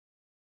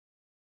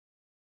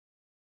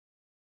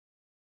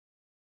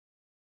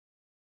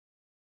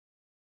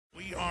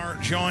We are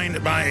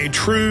joined by a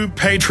true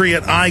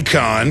patriot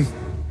icon,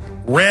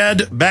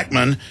 Red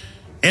Beckman,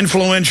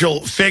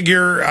 influential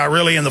figure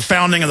really in the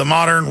founding of the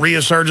modern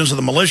resurgence of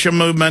the militia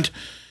movement,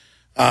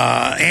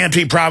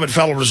 anti-private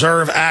Federal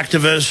Reserve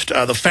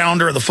activist, the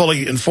founder of the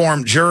Fully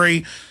Informed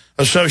Jury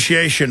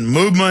Association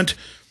movement,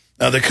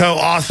 the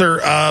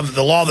co-author of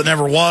The Law That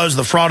Never Was,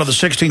 The Fraud of the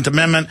 16th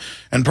Amendment,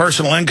 and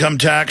Personal Income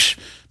Tax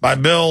by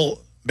Bill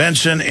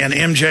Benson and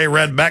M.J.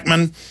 Red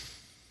Beckman.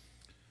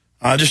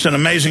 Just an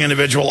amazing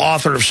individual,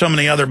 author of so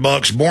many other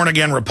books, Born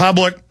Again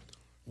Republic,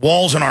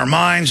 Walls in Our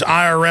Minds,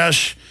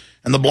 IRS,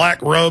 and the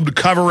Black-Robed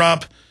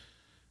Cover-Up.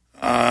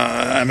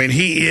 I mean,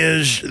 he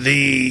is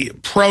the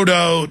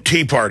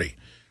proto-Tea Party.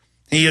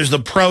 He is the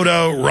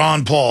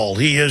proto-Ron Paul.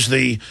 He is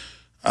the,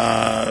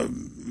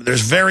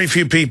 there's very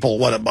few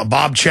people, a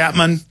Bob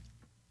Chapman,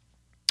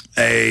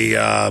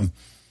 there's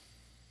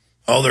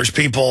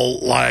people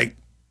like,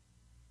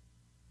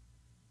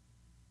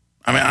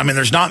 I mean,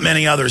 there's not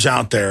many others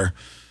out there.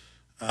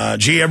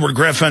 G. Edward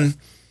Griffin,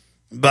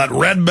 but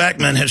Red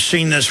Beckman has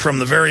seen this from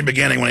the very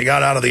beginning when he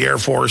got out of the Air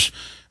Force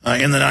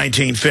in the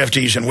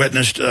 1950s and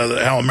witnessed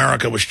how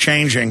America was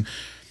changing.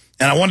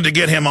 And I wanted to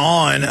get him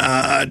on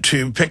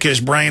to pick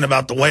his brain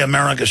about the way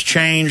America's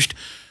changed,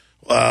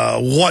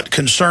 what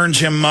concerns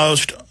him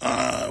most,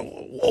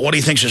 what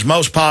he thinks is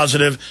most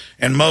positive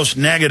and most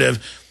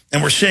negative.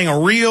 And we're seeing a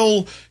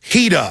real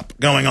heat up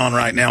going on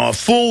right now, a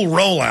full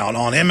rollout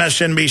on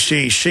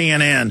MSNBC,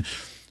 CNN,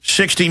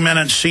 60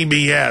 Minutes,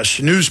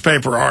 CBS,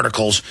 newspaper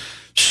articles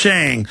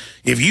saying,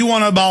 if you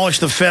want to abolish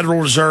the Federal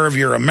Reserve,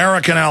 you're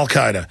American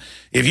Al-Qaeda.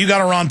 If you got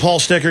a Ron Paul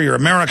sticker, you're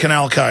American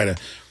Al-Qaeda.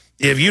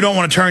 If you don't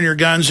want to turn your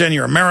guns in,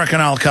 you're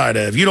American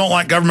Al-Qaeda. If you don't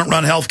like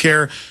government-run health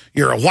care,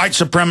 you're a white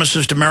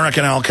supremacist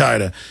American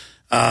Al-Qaeda.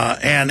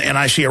 And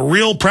I see a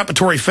real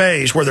preparatory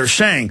phase where they're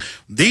saying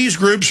these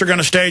groups are going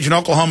to stage in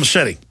Oklahoma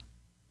City.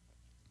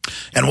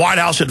 And White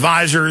House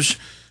advisors,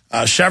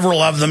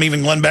 several of them,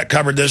 even Glenn Beck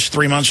covered this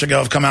 3 months ago,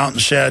 have come out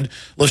and said,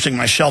 listing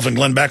myself and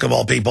Glenn Beck of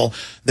all people,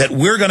 that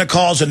we're going to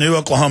cause a new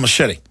Oklahoma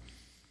City.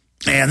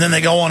 And then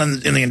they go on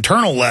in the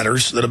internal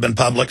letters that have been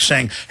public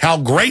saying how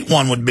great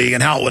one would be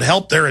and how it would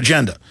help their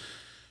agenda.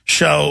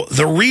 So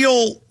the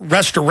real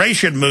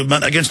restoration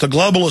movement against the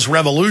globalist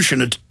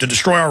revolution to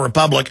destroy our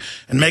republic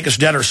and make us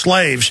debtor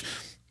slaves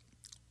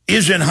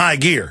is in high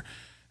gear.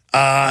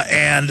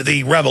 And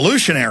the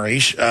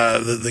revolutionaries,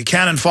 the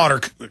cannon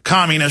fodder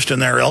communists and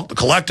their ilk, the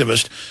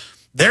collectivists,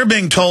 they're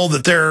being told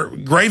that their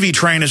gravy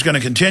train is going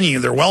to continue,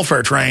 their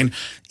welfare train,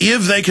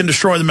 if they can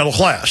destroy the middle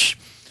class.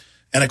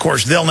 And, of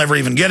course, they'll never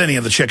even get any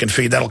of the chicken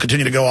feed. That'll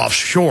continue to go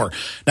offshore.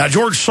 Now,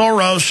 George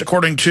Soros,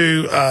 according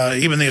to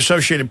even the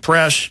Associated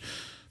Press,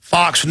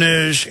 Fox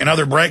News, and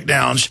other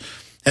breakdowns,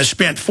 has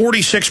spent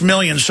 $46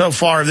 million so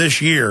far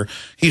this year.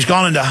 He's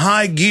gone into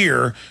high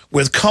gear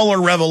with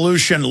color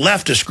revolution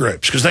leftist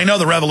groups because they know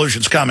the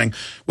revolution's coming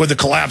with the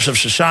collapse of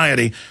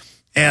society.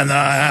 And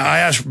I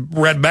asked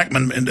Red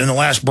Beckman in the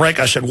last break,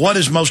 I said, what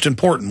is most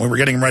important? We were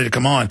getting him ready to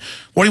come on.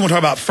 What do you want to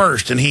talk about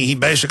first? And he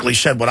basically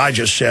said what I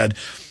just said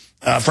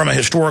from a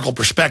historical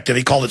perspective.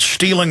 He called it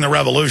stealing the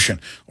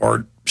revolution,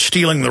 or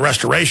stealing the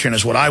restoration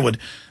is what I would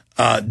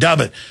dub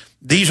it.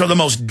 These are the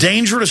most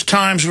dangerous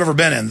times we've ever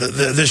been in.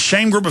 This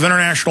same group of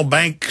international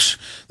banks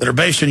that are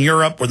based in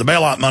Europe, where the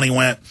bailout money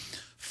went,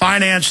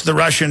 financed the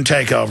Russian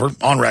takeover,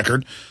 on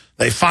record.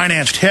 They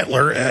financed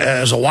Hitler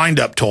as a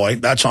wind-up toy.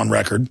 That's on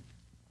record.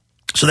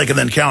 So they can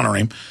then counter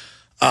him.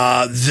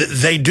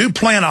 They do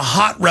plan a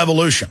hot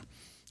revolution.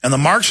 And the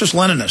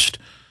Marxist-Leninist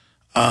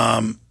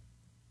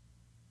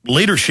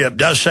leadership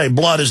does say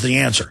blood is the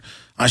answer.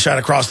 I sat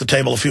across the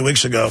table a few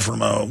weeks ago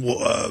from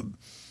a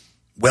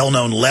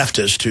well-known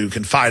leftist who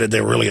confided they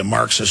were really a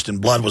Marxist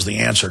and blood was the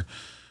answer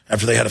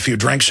after they had a few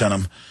drinks in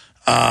them,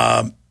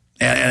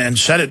 and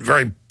said it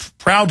very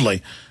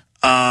proudly.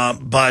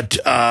 But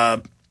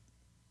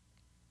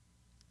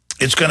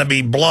it's going to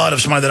be blood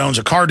of somebody that owns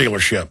a car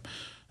dealership,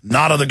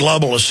 not of the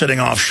globalists sitting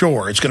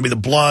offshore. It's going to be the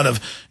blood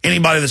of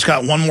anybody that's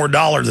got one more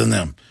dollar than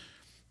them.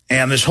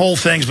 And this whole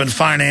thing's been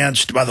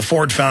financed by the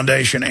Ford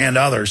Foundation and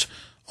others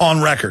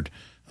on record.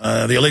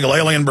 The illegal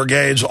alien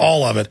brigades,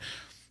 all of it.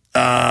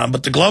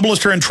 But the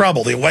globalists are in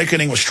trouble. The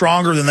awakening was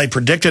stronger than they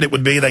predicted it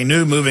would be. They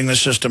knew moving this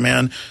system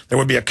in, there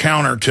would be a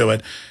counter to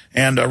it.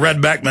 And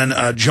Red Beckman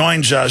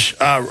joins us.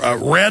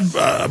 Red,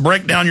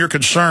 break down your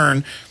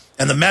concern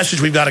and the message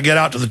we've got to get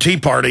out to the Tea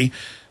Party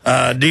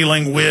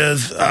dealing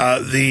with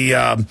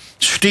the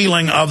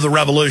stealing of the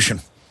revolution.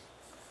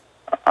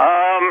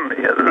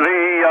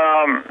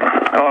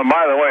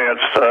 By the way,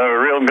 it's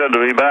real good to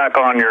be back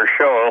on your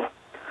show.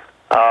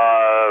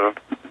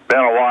 Been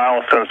a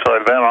while since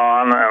I've been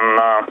on,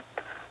 and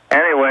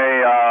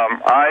anyway,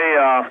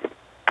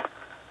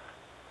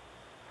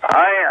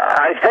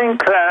 I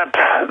think that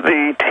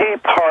the Tea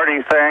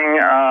Party thing,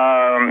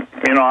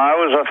 I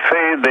was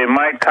afraid they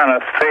might kind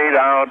of fade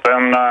out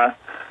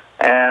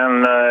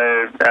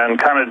and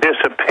kind of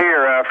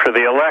disappear after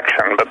the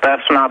election, but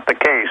that's not the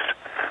case.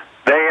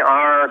 They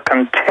are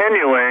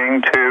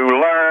continuing to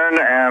learn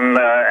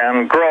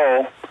and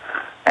grow,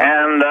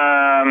 and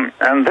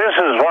this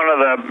is one of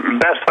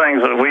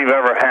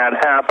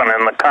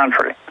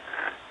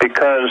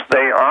because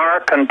they are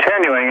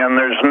continuing, and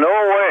there's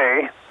no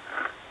way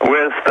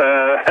with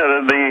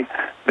the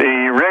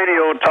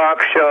radio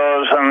talk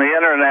shows and the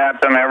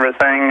internet and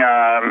everything,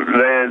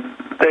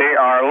 they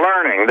are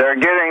learning. They're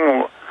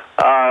getting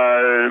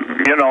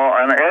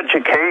an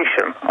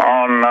education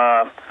on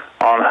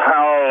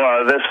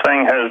how this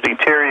thing has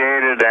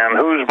deteriorated and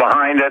who's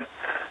behind it,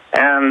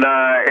 and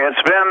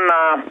it's been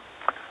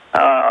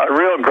a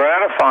real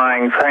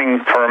gratifying thing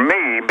for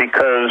me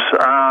because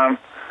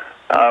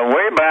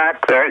way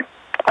back there,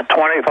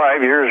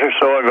 25 years or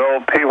so ago,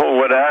 people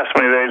would ask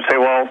me, they'd say,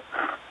 well,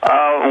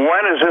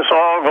 when is this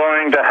all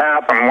going to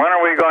happen? When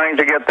are we going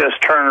to get this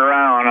turned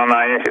around? And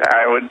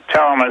I would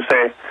tell them, I'd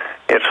say,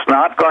 it's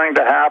not going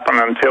to happen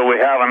until we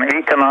have an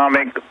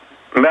economic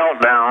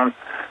meltdown,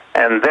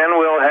 and then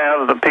we'll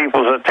have the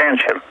people's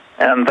attention.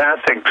 And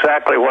that's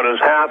exactly what has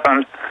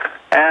happened.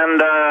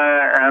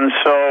 And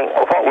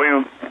so what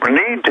we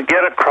need to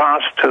get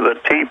across to the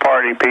Tea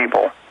Party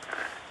people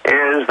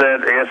is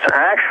that it's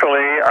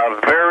actually a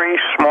very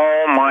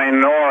small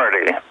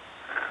minority.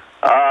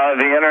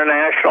 The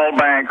international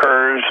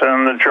bankers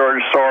and the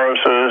George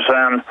Soroses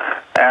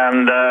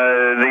and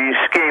the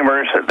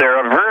schemers, they're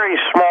a very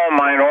small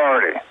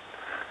minority.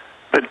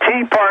 The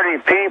Tea Party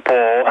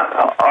people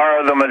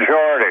are the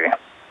majority.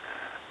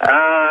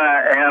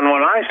 And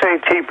when I say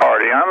Tea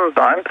Party,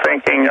 I'm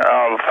thinking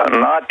of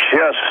not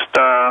just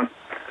the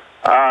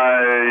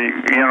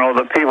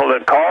people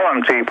that call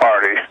them Tea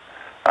Parties.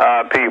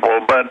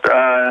 People, but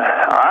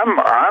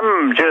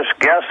I'm just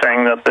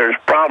guessing that there's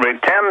probably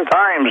 10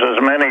 times as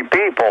many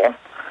people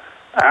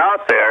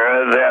out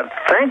there that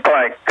think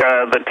like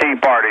the Tea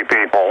Party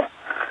people,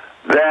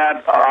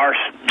 that are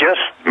just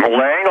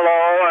laying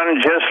low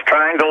and just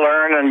trying to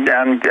learn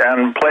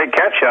and play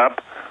catch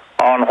up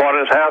on what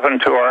has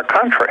happened to our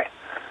country.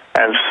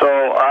 And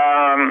so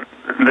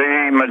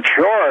the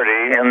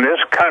majority in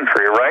this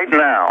country right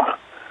now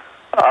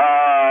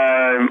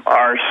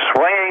are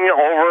swinging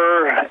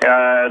over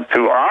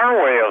to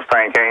our way of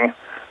thinking.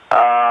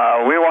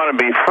 We want to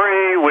be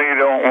free. We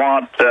don't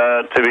want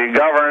to be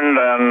governed,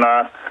 and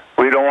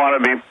we don't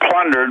want to be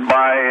plundered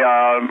by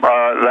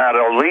that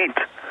elite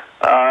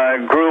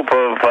group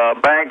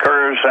of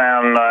bankers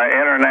and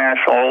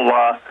international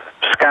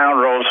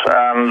scoundrels.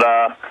 And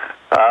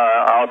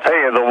I'll tell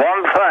you the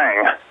one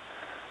thing,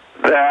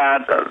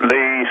 that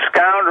the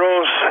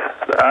scoundrels,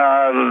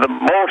 the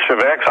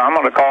Bolsheviks, I'm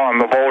going to call them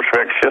the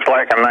Bolsheviks, just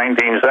like in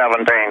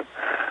 1917,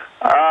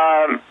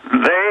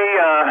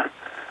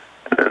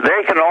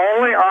 they can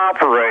only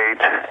operate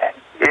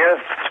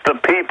if the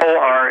people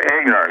are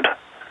ignorant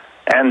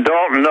and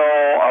don't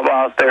know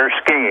about their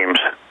schemes.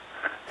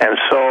 And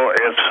so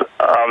it's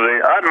of the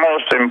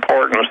utmost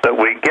importance that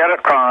we get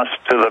across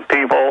to the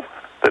people,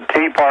 the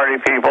Tea Party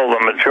people, the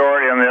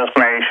majority in this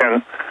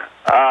nation,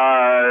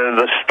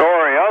 the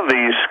story of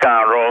these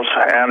scoundrels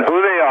and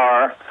who they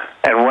are,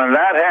 and when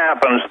that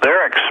happens,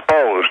 they're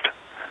exposed.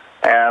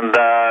 And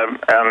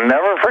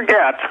never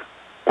forget,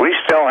 we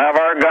still have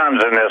our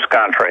guns in this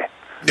country.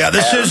 Yeah,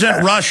 this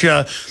isn't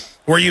Russia,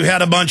 where you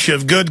had a bunch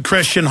of good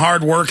Christian,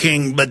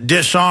 hardworking, but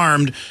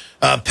disarmed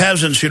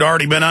peasants who'd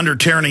already been under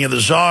tyranny of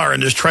the Tsar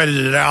and just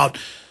traded it out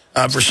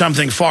for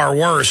something far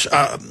worse.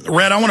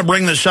 Red, I want to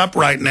bring this up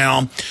right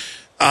now.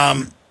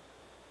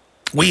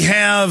 We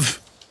have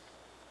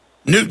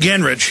Newt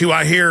Gingrich, who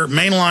I hear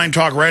mainline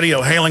talk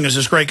radio hailing as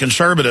this great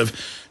conservative.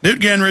 Newt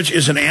Gingrich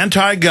is an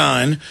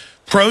anti-gun,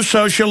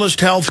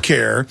 pro-socialist health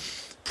care,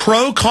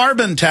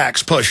 pro-carbon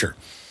tax pusher.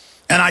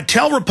 And I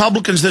tell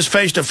Republicans this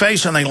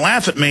face-to-face, and they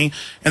laugh at me.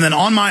 And then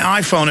on my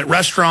iPhone at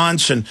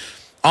restaurants and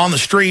on the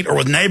street or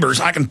with neighbors,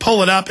 I can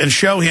pull it up and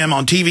show him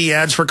on TV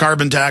ads for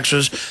carbon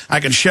taxes.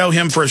 I can show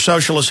him for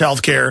socialist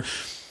health care.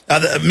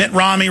 Mitt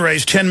Romney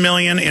raised $10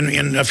 million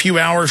in a few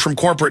hours from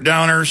corporate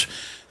donors.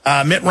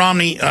 Mitt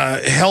Romney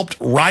helped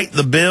write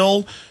the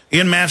bill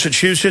in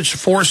Massachusetts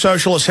for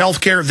socialist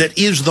health care that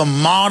is the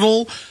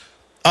model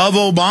of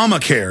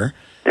Obamacare.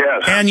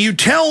 Yes. And you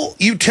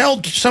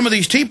tell some of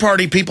these Tea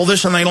Party people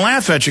this and they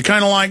laugh at you,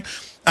 kind of like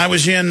I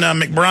was in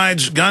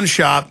McBride's gun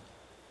shop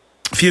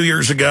a few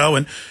years ago,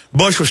 and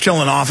Bush was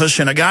still in office,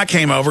 and a guy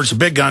came over, it's a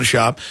big gun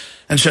shop,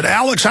 and said,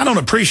 Alex, I don't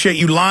appreciate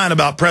you lying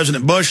about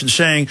President Bush and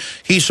saying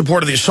he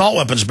supported the assault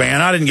weapons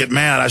ban. I didn't get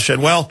mad. I said,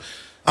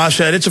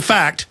 it's a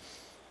fact.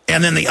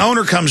 And then the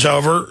owner comes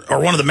over, or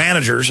one of the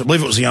managers, I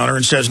believe it was the owner,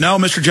 and says, no,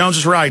 Mr. Jones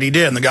is right, he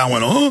did. And the guy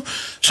went, oh.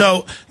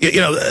 So,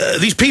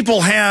 these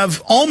people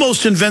have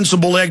almost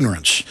invincible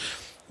ignorance.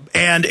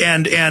 And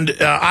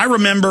I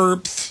remember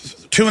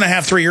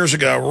 2.5, 3 years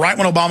ago, right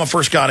when Obama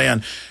first got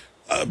in,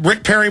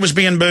 Rick Perry was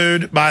being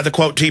booed by the,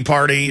 quote, Tea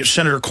Party,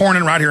 Senator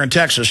Cornyn right here in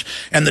Texas,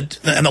 and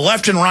the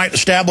left and right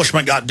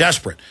establishment got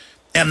desperate.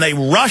 And they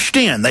rushed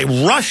in, and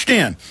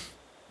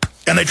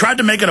they tried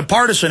to make it a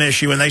partisan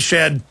issue, and they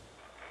said,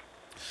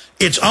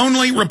 it's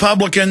only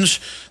Republicans,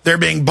 they're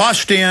being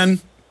bussed in,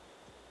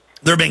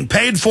 They're being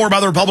paid for by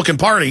the Republican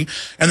Party,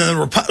 and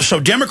then so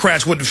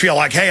Democrats wouldn't feel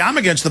like, hey, I'm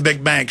against the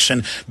big banks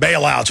and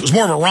bailouts. It was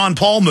more of a Ron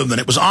Paul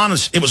movement. It was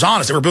honest.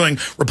 They were booing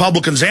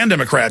Republicans and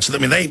Democrats. I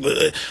mean,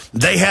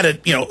 they had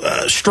it,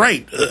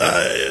 straight.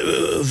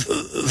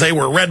 They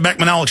were Red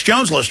Beckman, Alex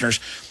Jones listeners.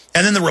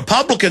 And then the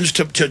Republicans,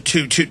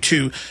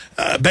 to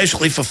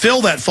basically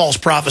fulfill that false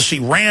prophecy,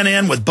 ran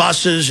in with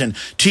buses and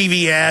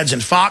TV ads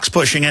and Fox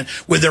pushing it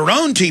with their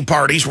own Tea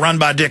Parties run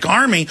by Dick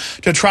Armey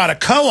to try to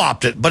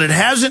co-opt it. But it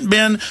hasn't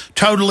been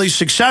totally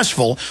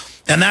successful.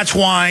 And that's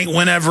why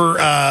whenever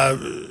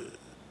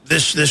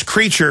this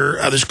creature,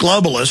 this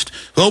globalist,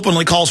 who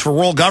openly calls for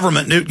world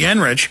government, Newt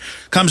Gingrich,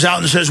 comes out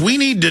and says, we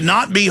need to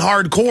not be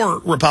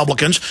hardcore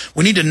Republicans.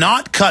 We need to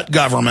not cut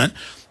government.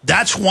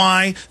 That's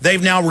why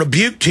they've now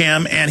rebuked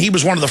him, and he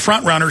was one of the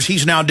front runners.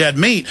 He's now dead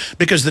meat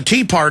because the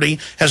Tea Party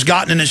has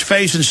gotten in his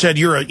face and said,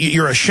 you're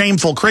a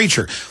shameful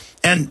creature.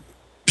 And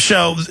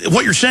so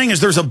what you're saying is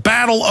there's a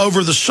battle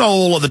over the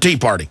soul of the Tea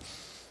Party.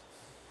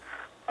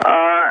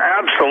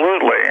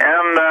 Absolutely.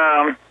 And,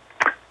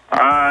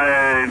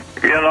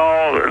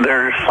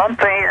 there's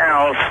something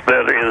else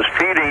that is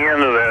feeding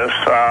into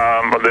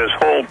this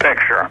whole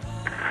picture.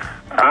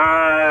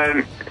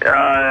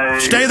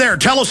 Stay there.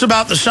 Tell us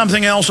about the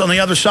something else on the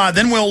other side.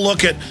 Then we'll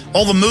look at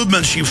all the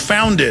movements you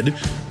founded.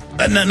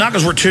 Not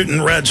because we're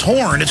tooting Red's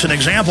horn. It's an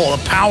example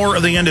of the power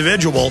of the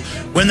individual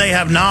when they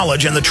have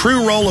knowledge and the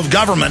true role of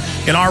government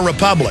in our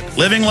republic.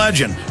 Living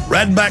legend,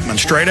 Red Beckman,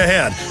 straight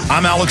ahead.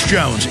 I'm Alex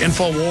Jones,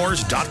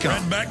 Infowars.com.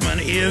 Red Beckman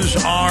is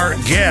our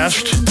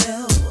guest.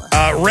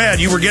 Red,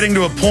 you were getting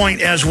to a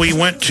point as we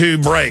went to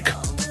break.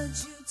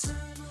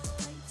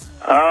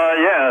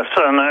 Yes,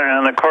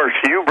 and of course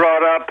you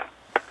brought up,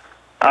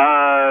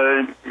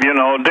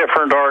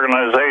 different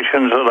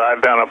organizations that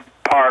I've been a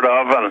part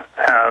of and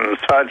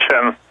such,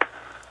 and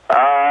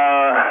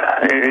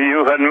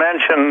you had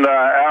mentioned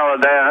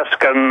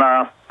Aladask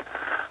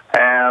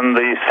and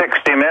the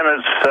 60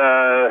 Minutes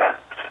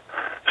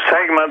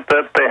segment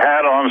that they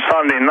had on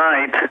Sunday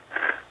night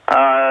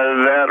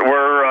that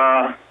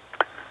were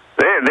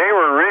they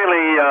were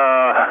really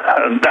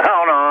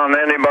down on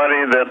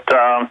anybody that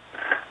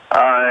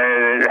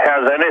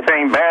has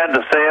anything bad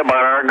to say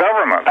about our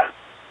government.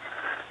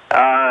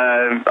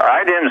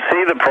 I didn't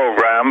see the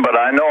program, but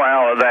I know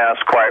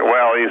Aladask quite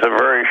well. He's a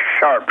very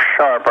sharp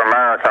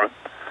American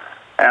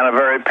and a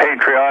very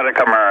patriotic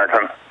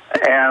American.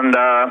 And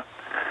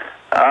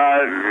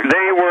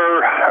they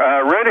were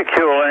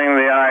ridiculing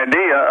the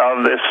idea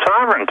of this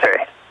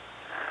sovereignty.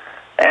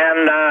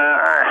 And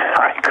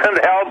I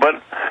couldn't help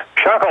but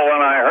chuckle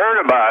when I heard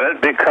about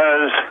it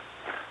because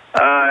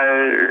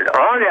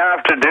all you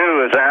have to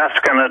do is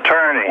ask an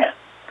attorney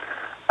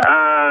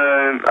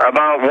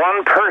about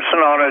one person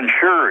on a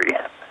jury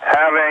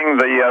having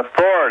the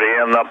authority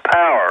and the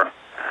power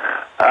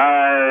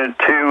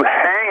to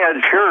hang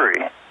a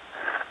jury.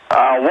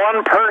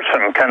 One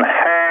person can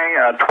hang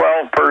a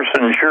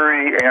 12-person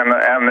jury,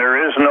 and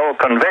there is no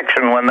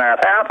conviction when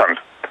that happens.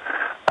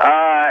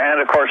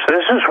 And of course,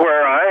 this is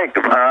where I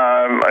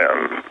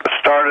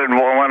started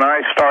when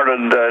I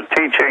started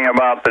teaching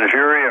about the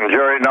jury and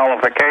jury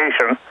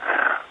nullification.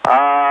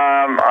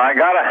 I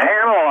got a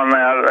handle on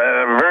that at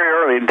a very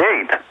early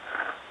date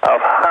of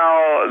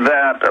how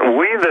that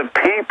we the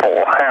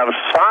people have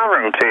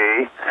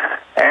sovereignty,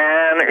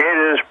 and it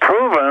is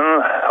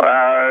proven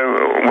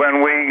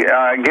when we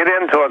get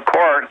into a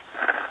court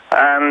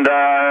and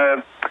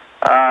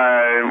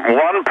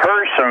one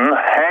person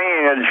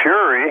hanging a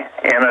jury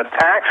in a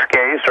tax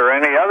case or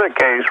any other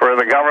case where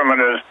the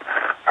government is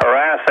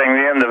harassing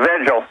the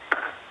individual,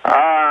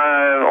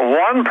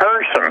 one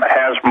person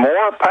has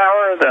more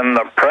power than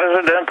the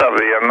President of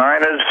the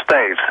United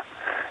States,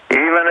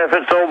 even if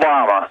it's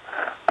Obama.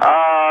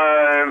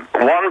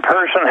 One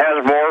person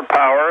has more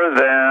power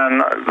than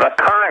the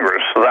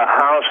Congress, the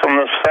House and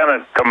the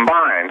Senate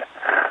combined.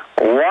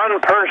 One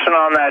person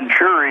on that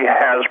jury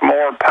has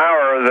more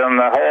power than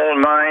the whole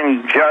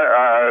nine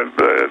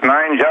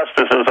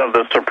justices of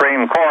the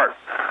Supreme Court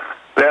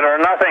that are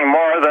nothing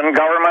more than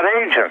government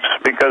agents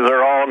because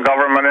they're all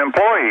government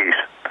employees.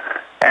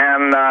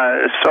 And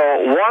so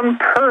one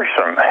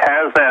person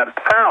has that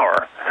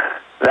power.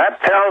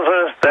 That tells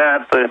us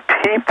that the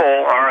people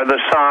are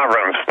the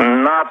sovereigns,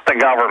 not the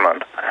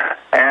government.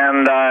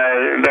 And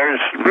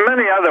there's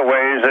many other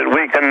ways that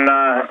we can,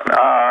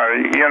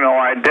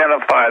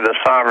 identify the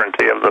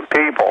sovereignty of the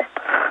people.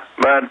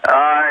 But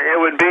it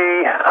would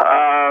be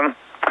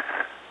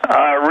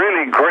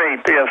really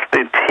great if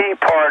the Tea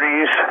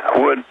Parties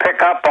would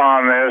pick up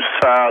on this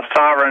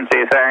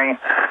sovereignty thing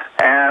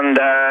and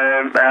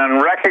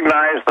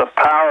recognize the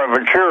power of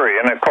a jury.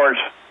 And of course,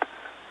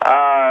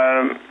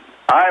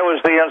 I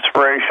was the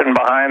inspiration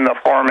behind the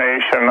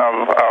formation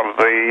of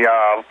the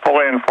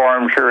Fully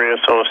Informed Jury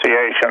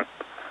Association.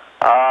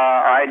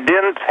 I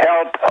didn't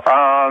help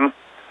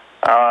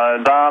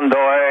Don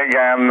Doig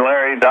and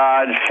Larry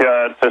Dodge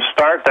to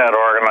start that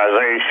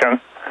organization,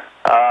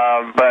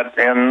 but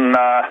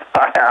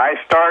I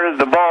started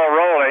the ball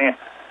rolling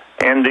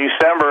in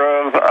December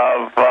of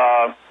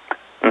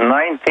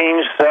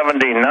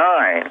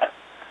 1979.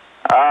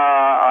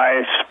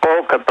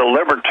 the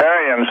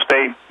Libertarian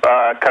State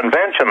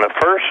Convention, the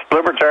first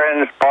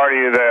Libertarian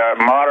Party, the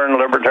modern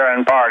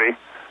Libertarian Party,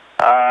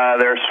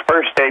 their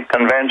first state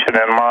convention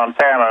in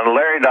Montana, and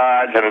Larry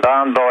Dodge and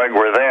Don Doig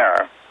were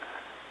there.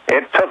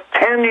 It took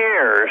 10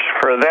 years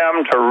for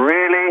them to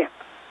really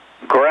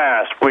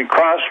grasp. We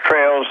crossed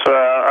trails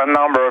a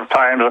number of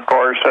times, of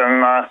course,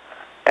 and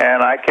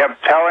I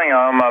kept telling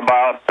them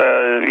about,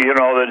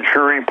 the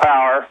jury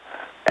power.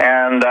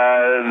 And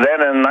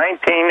then in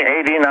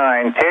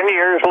 1989, 10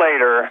 years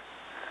later,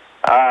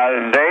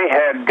 they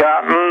had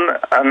gotten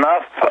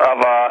enough of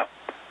a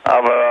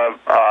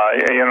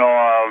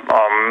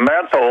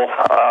mental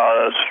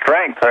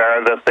strength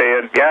there that they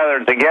had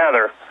gathered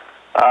together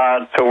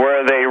to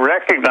where they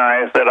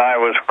recognized that I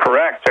was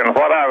correct in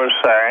what I was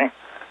saying,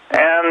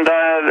 and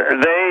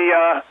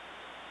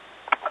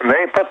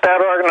they put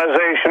that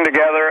organization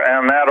together,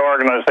 and that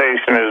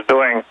organization is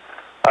doing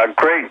a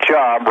great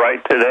job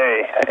right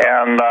today,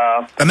 and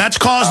that's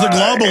caused the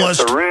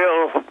globalists.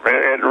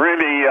 It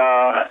really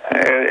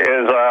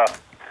is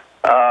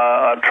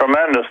a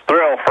tremendous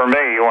thrill for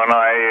me when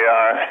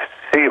I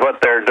see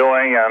what they're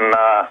doing and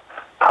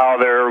how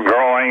they're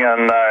growing,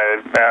 and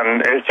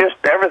it's just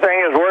everything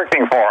is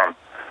working for them.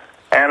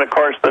 And of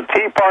course, the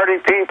Tea Party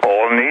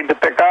people need to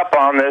pick up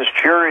on this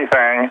jury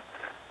thing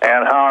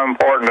and how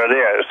important it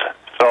is.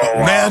 So,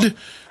 Red,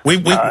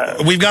 we've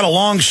got a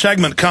long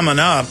segment coming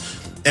up.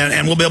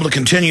 And we'll be able to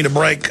continue to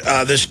break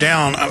this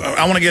down.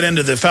 I want to get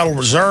into the Federal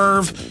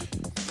Reserve,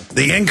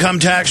 the income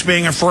tax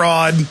being a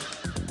fraud,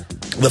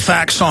 the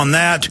facts on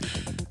that,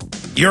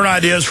 your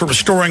ideas for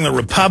restoring the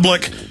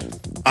republic.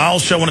 I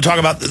also want to talk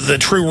about the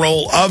true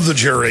role of the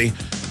jury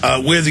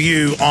with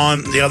you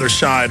on the other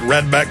side.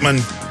 Red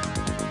Beckman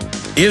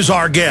is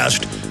our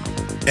guest,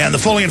 and the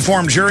Fully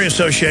Informed Jury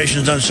Association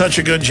has done such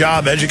a good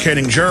job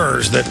educating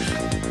jurors that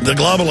the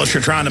globalists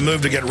are trying to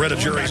move to get rid of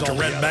juries to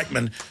Red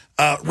Beckman.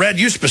 Red,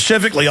 you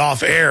specifically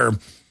off air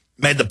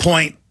made the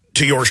point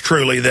to yours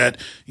truly that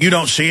you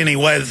don't see any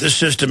way that this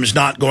system is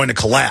not going to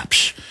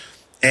collapse,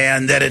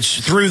 and that it's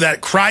through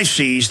that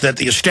crisis that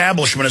the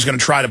establishment is going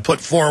to try to put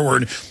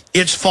forward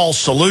its false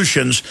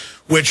solutions,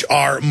 which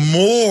are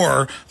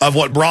more of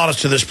what brought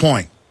us to this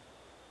point.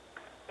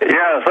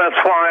 Yes,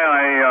 that's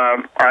why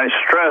I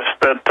stress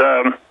that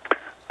the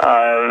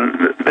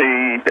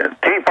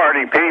Tea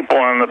Party people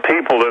and the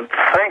people that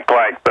think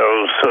like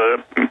those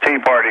Tea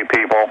Party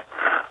people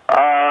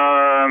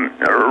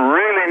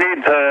really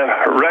need to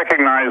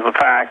recognize the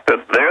fact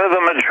that they're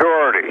the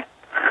majority,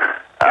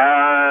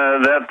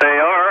 that they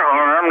are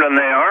armed and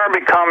they are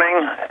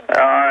becoming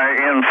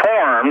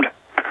informed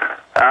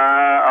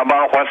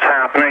about what's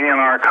happening in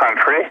our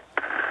country,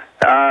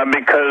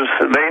 because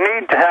they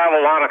need to have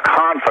a lot of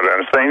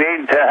confidence. They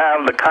need to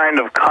have the kind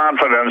of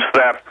confidence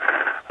that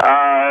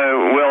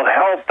will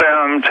help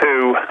them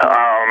to,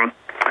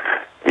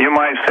 you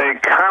might say,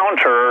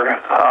 counter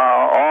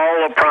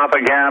all the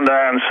propaganda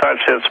and such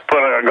that's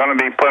going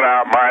to be put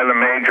out by the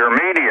major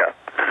media.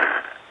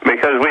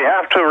 Because we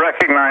have to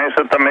recognize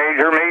that the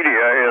major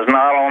media is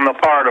not on the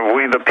part of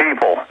we the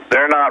people.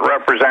 They're not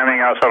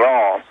representing us at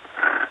all.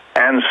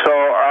 And so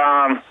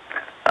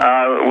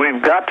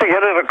we've got to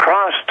get it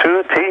across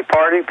to Tea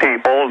Party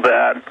people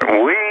that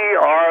we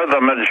are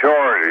the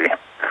majority.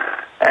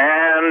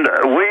 And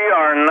we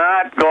are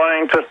not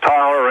going to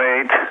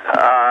tolerate,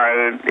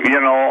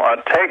 a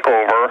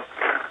takeover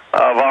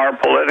of our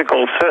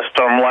political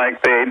system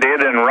like they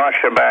did in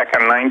Russia back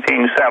in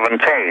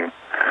 1917.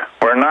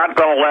 We're not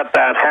going to let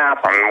that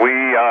happen. We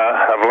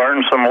have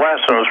learned some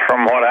lessons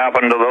from what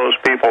happened to those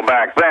people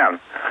back then.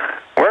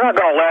 We're not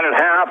going to let it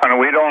happen.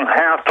 We don't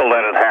have to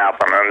let it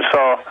happen. And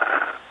so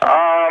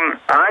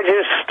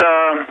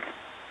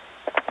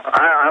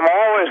I'm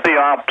always the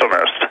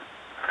optimist.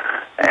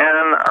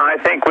 And I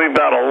think we've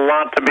got a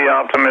lot to be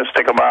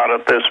optimistic about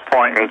at this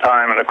point in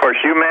time. And, of course,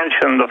 you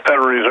mentioned the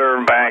Federal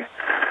Reserve Bank.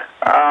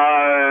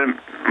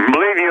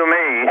 Believe you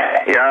me,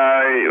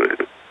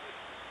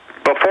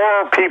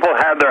 before people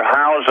had their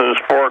houses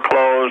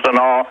foreclosed and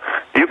all,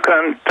 you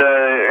couldn't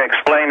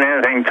explain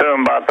anything to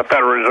them about the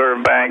Federal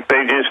Reserve Bank.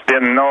 They just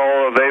didn't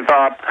know. They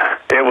thought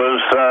it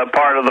was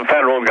part of the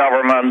federal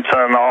government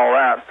and all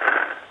that.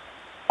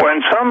 When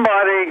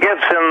somebody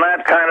gets in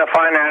that kind of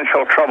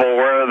financial trouble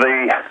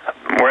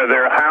where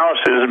their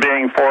house is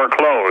being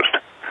foreclosed,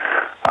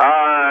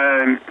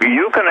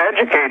 you can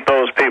educate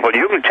those people.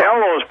 You can tell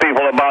those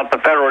people about the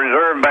Federal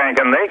Reserve Bank,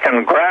 and they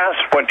can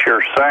grasp what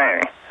you're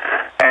saying.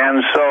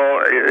 And so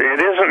it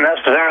isn't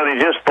necessarily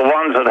just the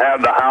ones that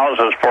have the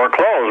houses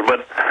foreclosed,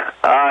 but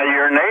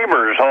your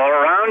neighbors all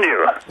around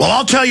you. Well,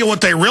 I'll tell you what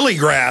they really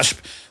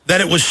grasp, that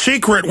it was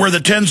secret where the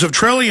tens of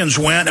trillions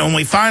went, and when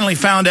we finally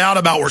found out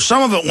about where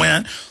some of it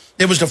went,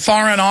 it was to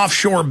foreign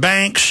offshore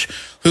banks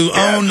who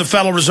owned the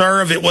Federal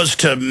Reserve. It was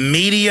to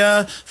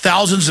media,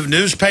 thousands of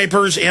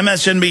newspapers,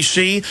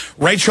 MSNBC.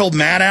 Rachel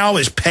Maddow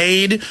is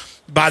paid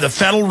by the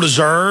Federal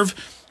Reserve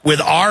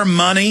with our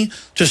money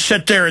to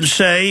sit there and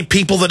say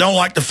people that don't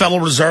like the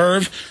Federal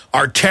Reserve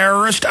are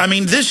terrorists. I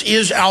mean, this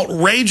is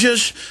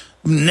outrageous,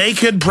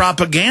 naked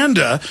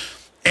propaganda.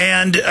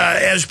 And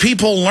as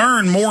people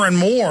learn more and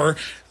more,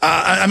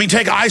 I mean,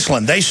 take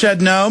Iceland. They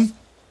said no,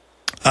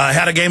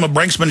 had a game of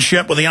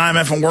brinksmanship with the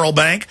IMF and World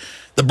Bank.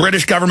 The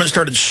British government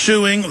started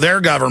suing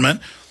their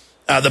government.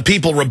 The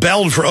people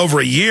rebelled for over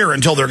a year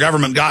until their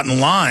government got in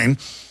line.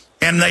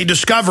 And they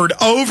discovered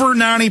over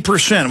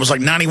 90%, it was like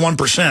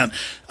 91%,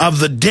 of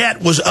the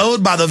debt was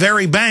owed by the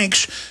very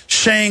banks,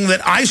 saying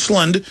that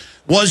Iceland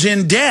was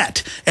in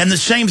debt. And the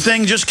same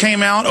thing just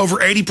came out, over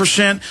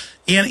 80%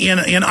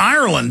 in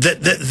Ireland,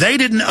 that they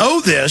didn't owe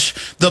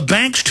this. The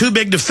banks too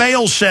big to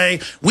fail say,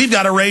 we've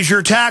got to raise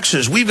your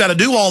taxes. We've got to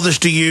do all this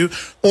to you,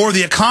 or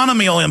the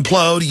economy will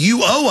implode.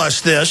 You owe us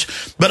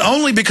this, but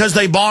only because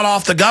they bought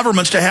off the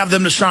governments to have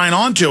them to sign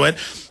on to it.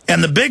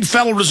 And the big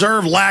Federal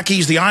Reserve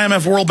lackeys, the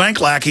IMF World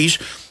Bank lackeys,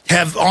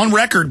 have on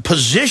record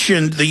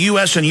positioned the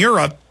U.S. and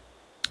Europe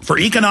for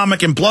economic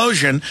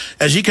implosion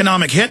as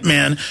economic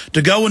hitmen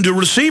to go into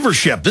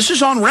receivership. This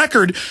is on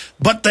record,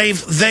 but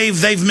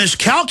they've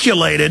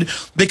miscalculated,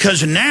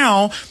 because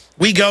now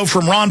we go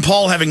from Ron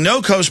Paul having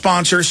no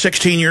co-sponsor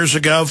 16 years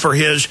ago for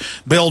his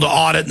bill to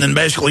audit and then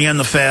basically end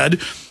the Fed,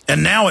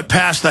 and now it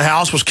passed the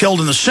House, was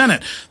killed in the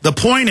Senate. The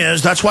point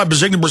is, that's why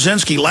Zbigniew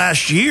Brzezinski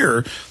last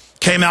year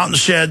came out and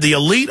said the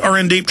elite are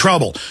in deep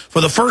trouble. For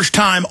the first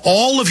time,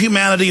 all of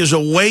humanity is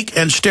awake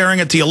and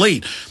staring at the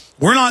elite.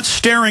 We're not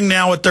staring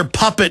now at their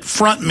puppet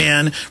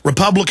frontmen,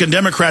 Republican,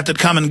 Democrat, that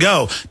come and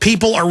go.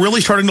 People are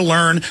really starting to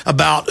learn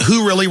about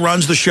who really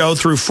runs the show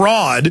through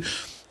fraud,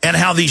 and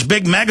how these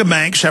big mega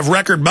banks have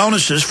record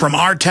bonuses from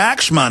our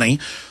tax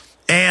money.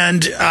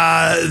 And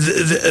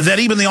that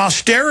even the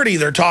austerity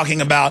they're talking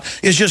about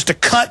is just to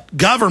cut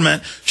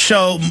government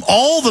so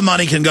all the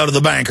money can go to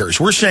the bankers.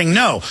 We're saying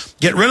no,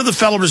 get rid of the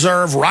Federal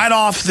Reserve, write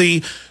off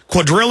the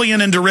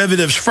quadrillion in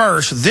derivatives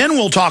first, then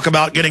we'll talk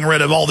about getting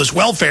rid of all this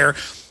welfare,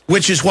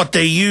 which is what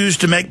they use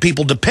to make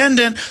people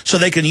dependent so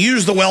they can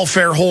use the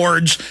welfare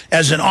hordes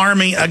as an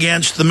army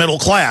against the middle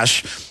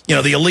class, you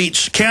know, the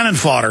elite's cannon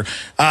fodder.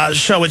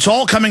 So it's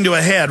all coming to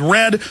a head.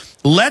 Red,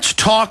 let's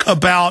talk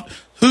about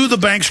who the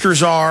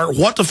banksters are,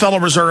 what the Federal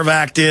Reserve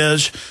Act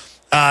is,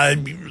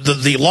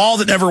 the law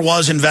that never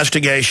was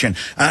investigation.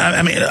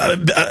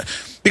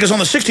 Because on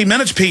the 60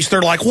 Minutes piece,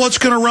 they're like, what's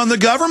going to run the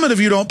government if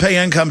you don't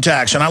pay income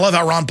tax? And I love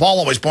how Ron Paul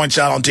always points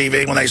out on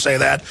TV when they say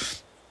that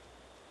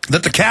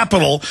the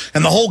Capitol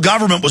and the whole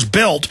government was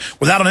built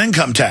without an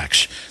income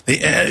tax.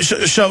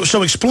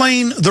 So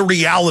explain the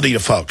reality to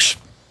folks.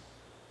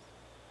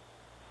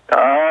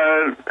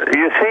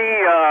 You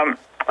see,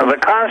 the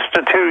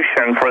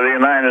Constitution for the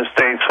United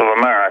States of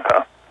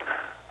America,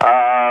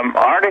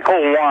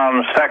 Article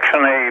 1,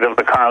 Section 8 of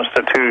the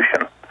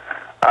Constitution,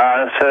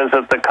 says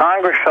that the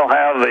Congress shall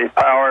have the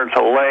power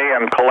to lay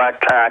and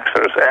collect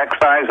taxes,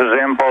 excises,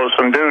 imposts,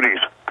 and duties.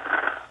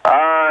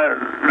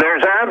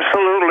 There's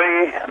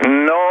absolutely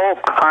no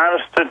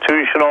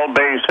constitutional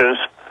basis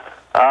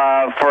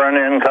for an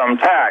income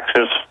tax.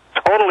 It's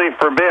totally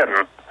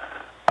forbidden.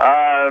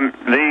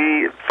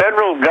 The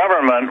federal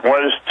government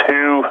was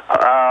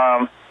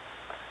to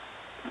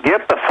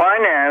get the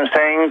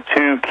financing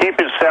to keep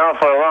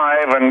itself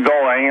alive and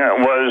going,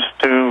 was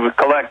to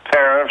collect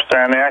tariffs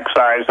and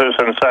excises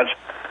and such.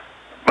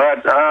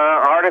 But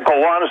Article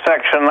 1,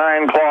 Section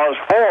 9, Clause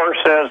 4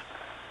 says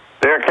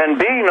there can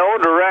be no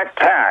direct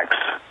tax.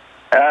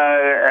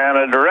 And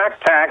a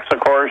direct tax, of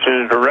course,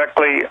 is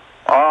directly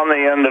on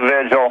the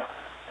individual.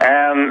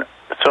 And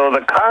so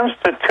the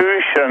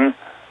Constitution,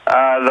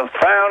 the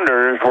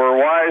founders were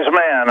wise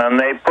men, and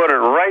they put it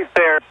right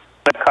there in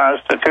the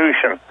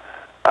Constitution,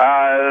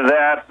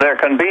 that there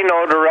can be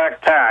no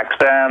direct tax.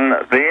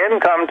 And the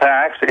income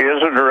tax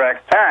is a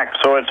direct tax,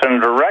 so it's in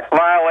direct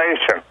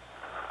violation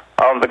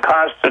of the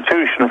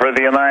Constitution for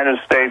the United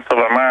States of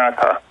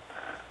America.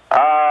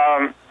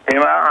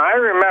 I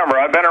remember,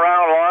 I've been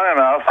around long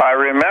enough, I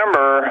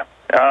remember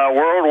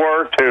World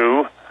War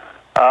II,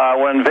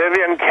 when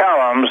Vivian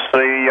Kellums,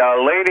 the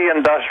lady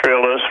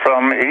industrialist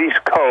from the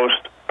East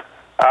Coast,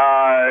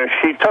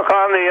 she took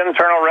on the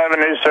Internal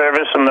Revenue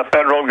Service and the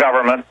federal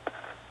government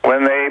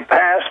when they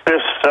passed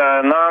this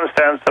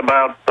nonsense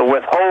about the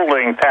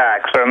withholding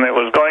tax, and it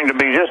was going to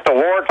be just a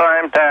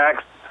wartime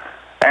tax,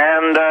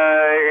 and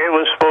it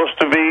was supposed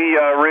to be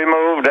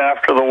removed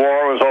after the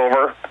war was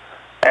over.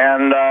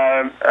 And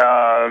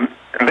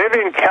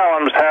Vivian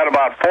Kellums had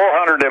about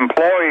 400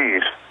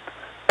 employees,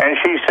 and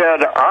she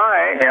said,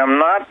 I am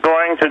not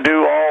going to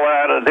do all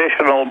that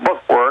additional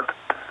bookwork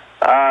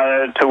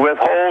to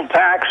withhold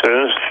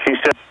taxes. She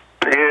said,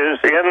 it is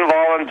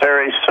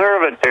involuntary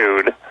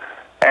servitude.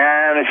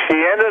 And she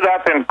ended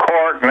up in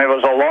court, and it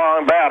was a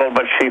long battle,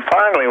 but she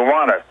finally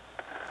won it.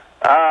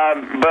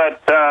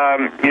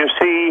 You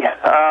see,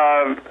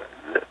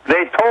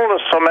 they told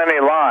us so many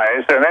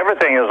lies, and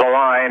everything is a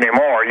lie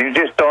anymore. You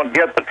just don't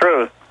get the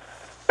truth.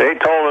 They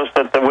told us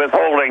that the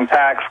withholding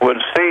tax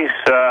would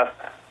cease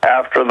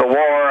after the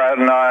war,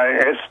 and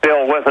it's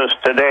still with us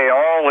today,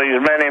 all these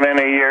many,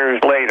 many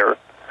years later.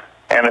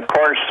 And, of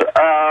course,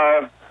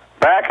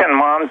 back in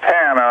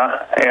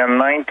Montana in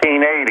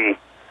 1980,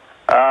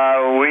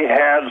 we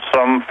had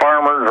some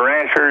farmers,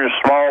 ranchers,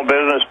 small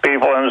business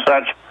people and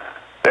such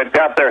that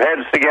got their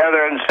heads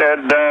together and said,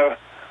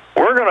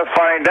 we're going to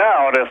find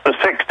out if the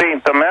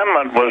 16th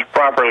Amendment was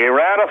properly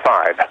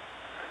ratified.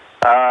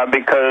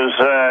 Because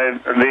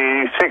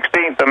the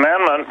 16th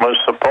Amendment was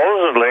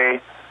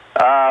supposedly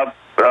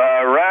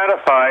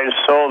ratified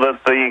so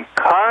that the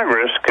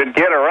Congress could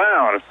get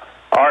around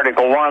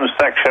Article 1,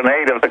 Section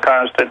 8 of the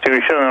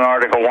Constitution and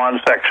Article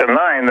 1, Section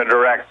 9, the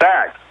Direct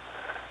Act.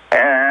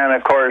 And,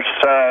 of course,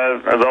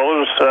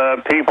 those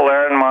people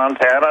there in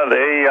Montana,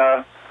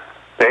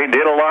 they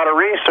did a lot of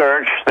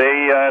research.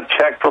 They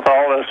checked with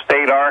all the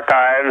state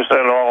archives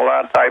and all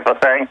that type of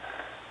thing.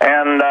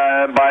 And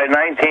by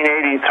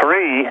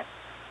 1983,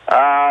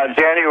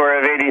 January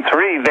of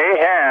 83, they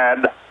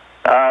had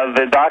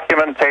the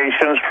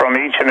documentations from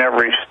each and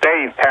every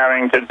state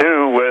having to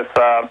do with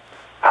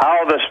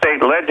how the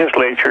state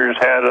legislatures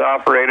had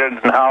operated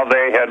and how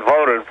they had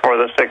voted for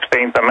the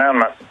 16th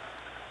Amendment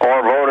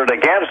or voted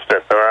against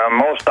it.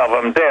 Most of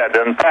them did.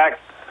 In fact,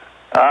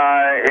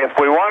 if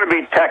we want to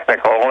be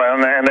technical,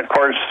 and of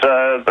course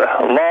the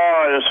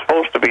law is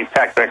supposed to be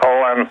technical,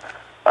 and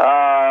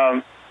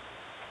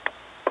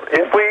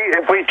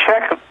if we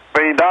check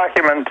the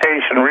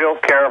documentation real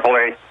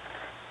carefully,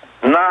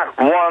 not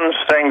one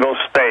single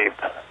state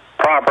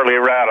properly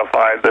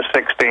ratified the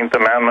 16th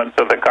Amendment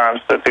to the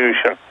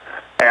Constitution.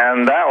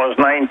 And that was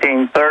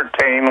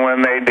 1913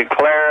 when they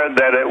declared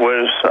that it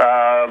was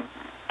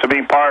to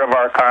be part of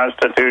our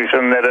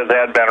Constitution, that it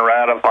had been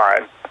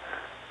ratified.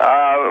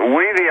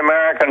 We, the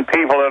American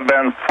people, have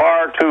been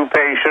far too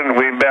patient.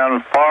 We've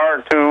been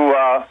far too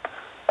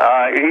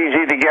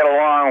easy to get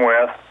along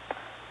with.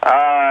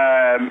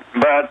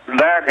 But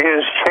that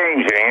is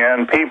changing,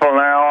 and people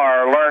now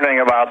are learning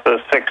about the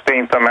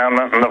 16th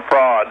Amendment and the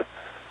fraud.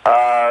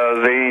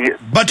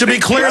 But to be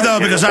clear, though,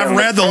 because I've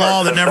read the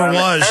law that never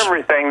was.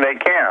 Everything they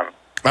can.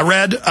 I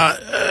read.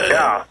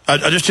 Yeah.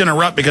 I just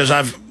interrupt because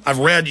I've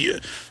read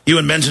you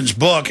and Benson's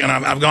book, and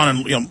I've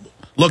gone and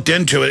looked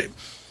into it.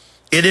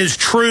 It is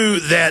true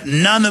that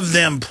none of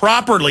them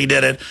properly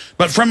did it,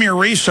 but from your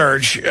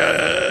research,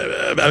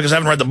 because I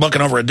haven't read the book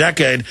in over a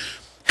decade,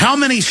 how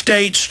many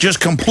states just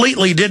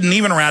completely didn't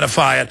even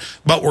ratify it,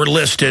 but were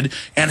listed?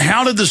 And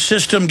how did the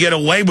system get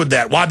away with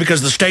that? Why?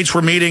 Because the states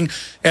were meeting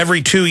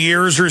every 2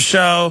 years or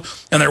so,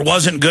 and there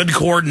wasn't good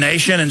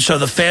coordination, and so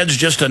the feds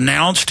just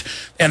announced,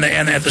 and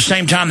at the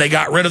same time they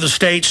got rid of the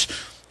states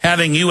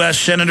having U.S.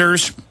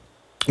 senators,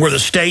 where the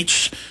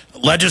states'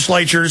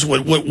 legislatures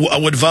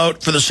would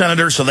vote for the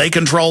senators, so they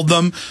controlled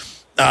them.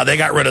 They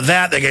got rid of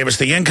that. They gave us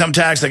the income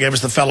tax. They gave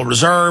us the Federal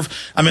Reserve.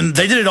 I mean,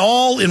 they did it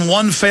all in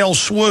one fell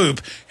swoop.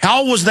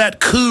 How was that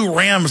coup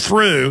rammed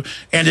through,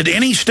 and did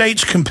any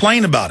states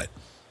complain about it?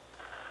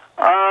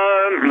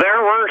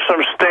 There were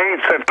some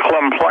states that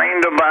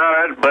complained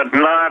about it, but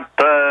not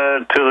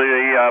to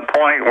the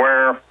point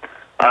where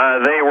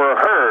they were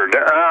heard.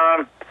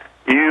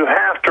 You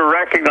have to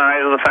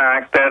recognize the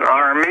fact that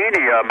our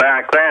media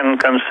back then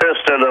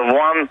consisted of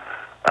one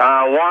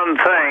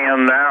thing,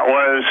 and that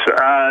was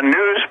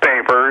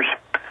newspapers,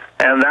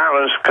 and that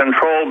was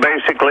controlled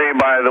basically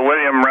by the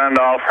William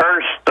Randolph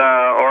Hearst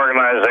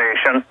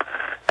organization.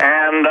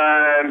 And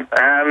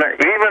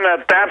even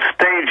at that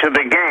stage of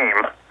the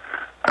game,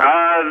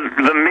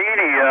 the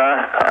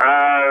media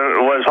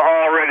was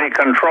already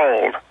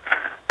controlled,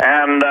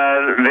 and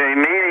the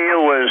media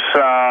was,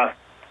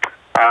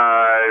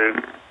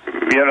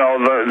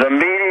 the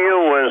media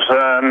was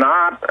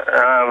not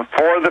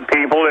for the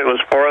people. It was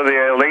for the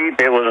elite.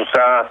 It was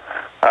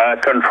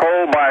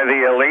controlled by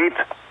the elite.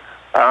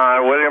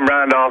 William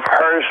Randolph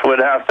Hearst would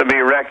have to be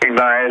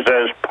recognized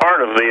as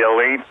part of the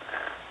elite,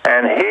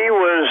 and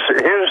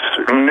his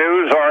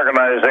news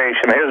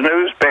organization, his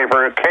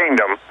newspaper,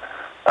 Kingdom,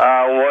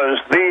 was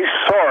the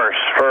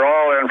source for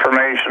all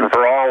information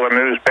for all the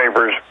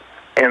newspapers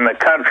in the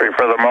country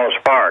for the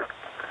most part.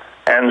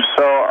 And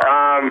so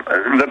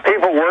the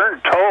people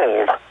weren't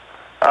told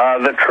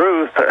the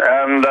truth,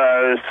 and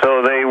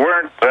so they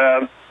weren't.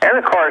 And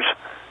of course,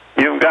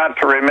 you've got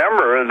to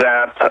remember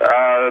that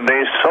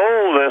they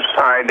sold this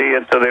idea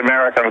to the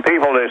American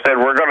people. They said,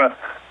 "We're gonna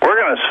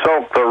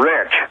soak the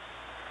rich.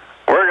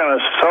 We're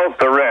gonna soak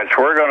the rich.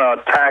 We're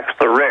gonna tax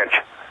the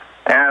rich."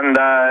 And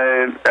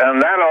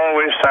that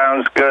always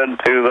sounds good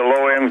to the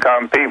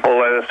low-income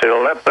people. As to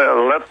let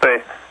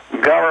the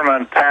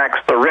government tax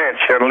the rich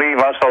and leave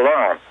us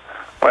alone.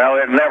 Well,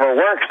 it never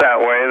works that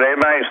way. They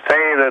might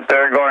say that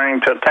they're going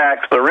to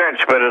tax the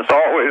rich, but it's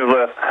always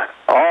the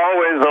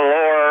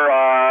lower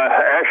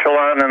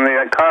echelon in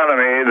the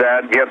economy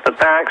that get the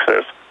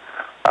taxes.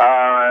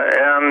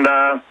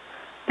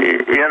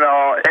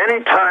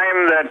 Any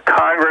time that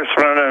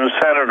congressmen and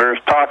senators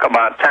talk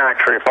about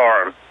tax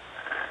reform,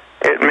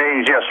 it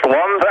means just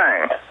one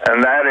thing,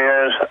 and that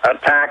is a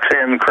tax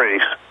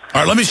increase.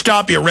 All right, let me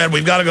stop you, Red.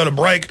 We've got to go to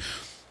break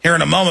here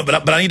in a moment,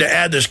 but I need to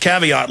add this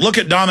caveat. Look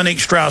at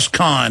Dominique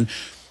Strauss-Kahn,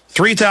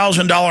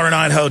 $3,000 a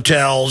night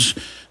hotels,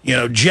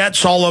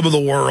 jets all over the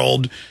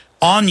world.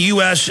 on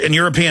U.S. and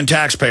European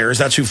taxpayers.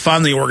 That's who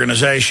fund the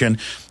organization.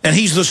 And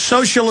he's the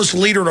socialist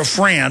leader of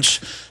France,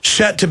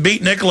 set to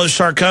beat Nicolas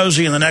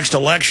Sarkozy in the next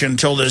election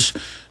until this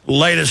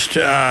latest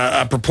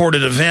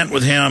purported event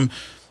with him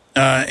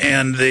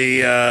and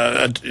the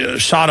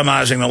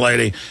sodomizing the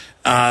lady.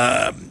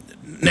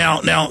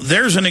 Now,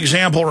 there's an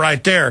example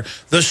right there.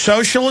 The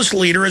socialist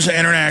leader is an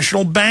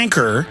international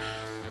banker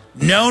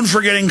known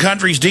for getting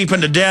countries deep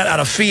into debt out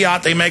of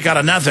fiat they make out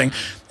of nothing.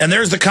 And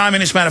there's the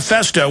Communist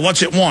Manifesto.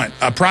 What's it want?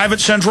 A private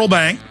central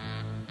bank,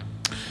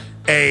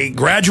 a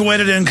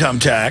graduated income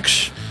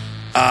tax,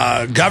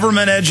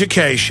 government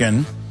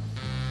education,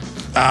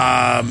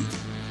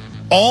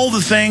 all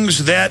the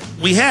things that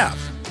we have.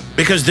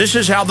 Because this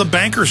is how the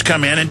bankers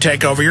come in and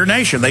take over your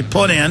nation. They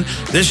put in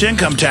this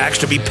income tax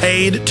to be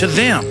paid to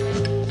them.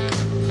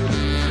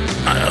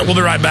 We'll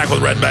be right back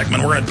with Red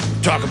Beckman. We're going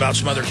to talk about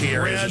some other key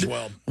areas as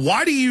well.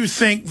 Why do you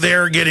think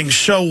they're getting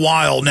so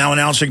wild now,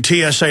 announcing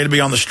TSA to be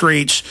on the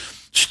streets,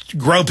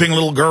 groping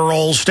little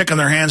girls, sticking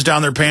their hands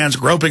down their pants,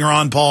 groping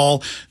Ron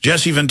Paul,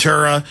 Jesse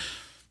Ventura,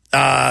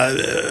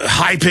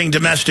 hyping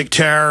domestic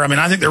terror? I mean,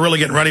 I think they're really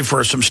getting ready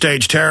for some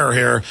staged terror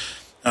here.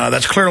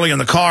 That's clearly in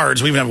the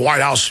cards. We even have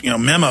White House,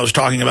 memos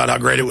talking about how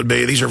great it would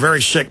be. These are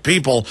very sick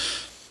people.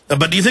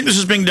 But do you think this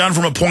is being done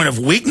from a point of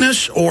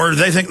weakness, or do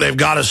they think they've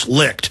got us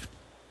licked?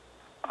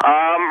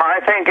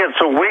 I think it's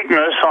a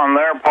weakness on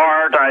their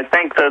part. I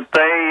think that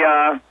they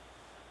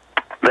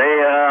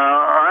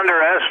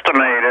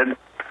underestimated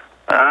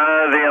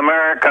the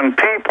American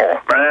people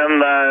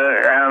and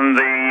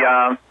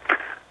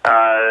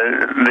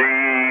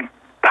the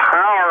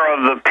power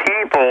of the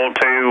people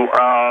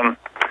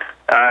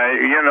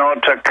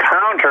to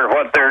counter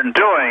what they're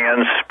doing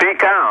and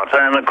speak out.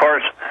 And of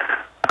course,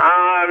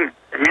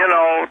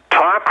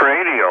 talk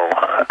radio,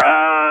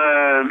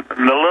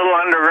 the little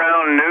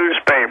underground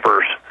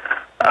newspapers,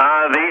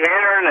 the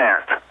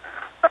internet.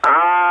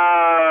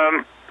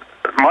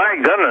 My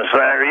goodness,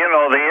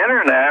 the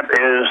internet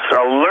is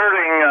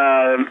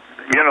alerting,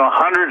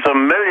 hundreds of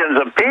millions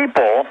of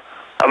people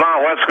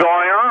about what's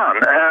going on.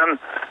 And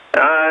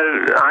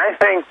I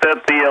think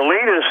that the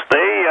elitists,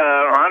 they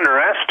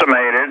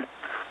underestimated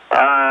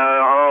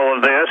all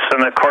of this.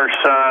 And of course,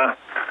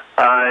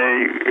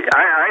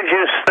 I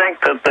just think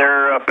that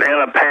they're in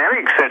a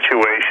panic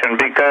situation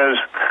because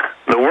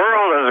the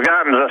world has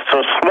gotten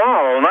so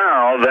small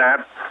now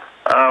that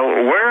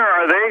where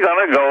are they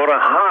going to go to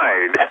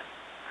hide?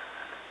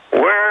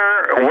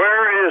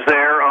 Where is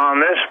there on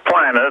this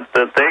planet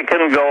that they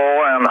can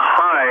go and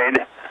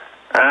hide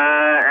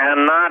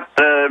and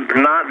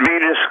not be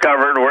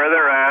discovered where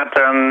they're at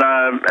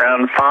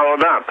and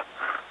followed up?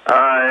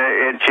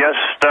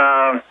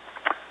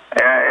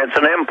 It's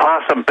an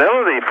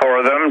impossibility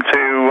for them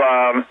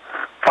to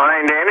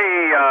find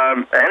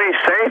any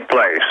safe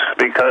place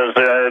because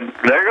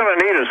they're going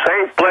to need a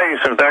safe place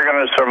if they're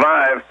going to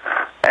survive,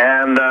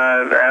 and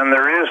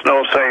there is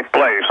no safe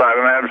place.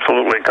 I'm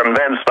absolutely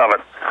convinced of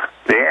it.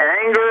 The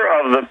anger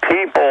of the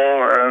people,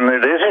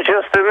 and this is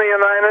just in the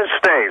United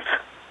States,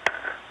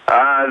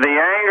 the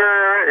anger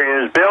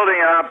is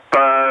building up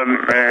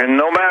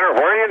no matter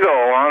where you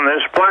go on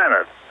this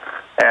planet.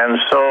 And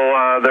so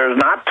there's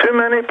not too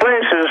many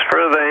places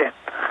for the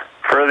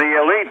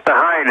elite to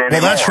hide anymore.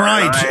 Well, that's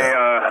right,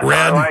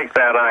 Red. I like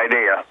that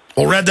idea.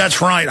 Well, Red,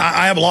 that's right.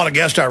 I have a lot of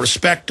guests I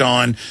respect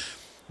on,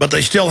 but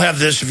they still have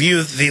this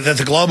view that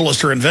the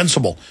globalists are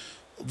invincible.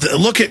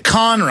 Look at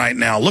Khan right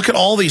now. Look at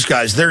all these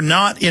guys. They're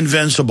not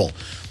invincible.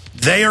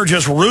 They are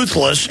just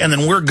ruthless, and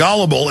then we're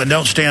gullible and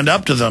don't stand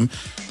up to them.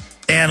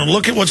 And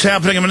look at what's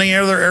happening in many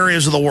other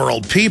areas of the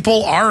world.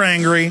 People are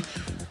angry,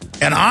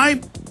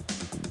 and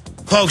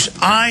folks,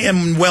 I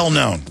am well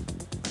known.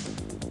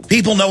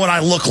 People know what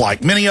I look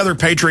like. Many other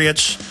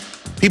patriots,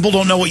 people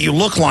don't know what you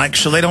look like,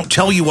 so they don't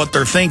tell you what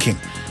they're thinking.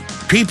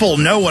 People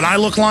know what I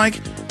look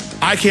like.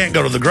 I can't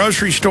go to the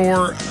grocery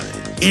store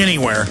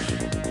anywhere.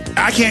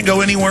 I can't go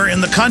anywhere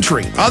in the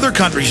country, other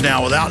countries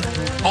now, without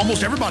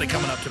almost everybody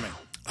coming up to me.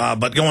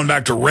 But going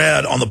back to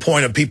Red on the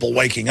point of people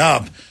waking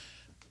up,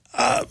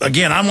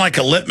 again, I'm like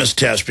a litmus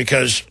test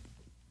because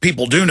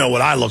people do know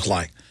what I look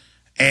like.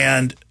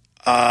 And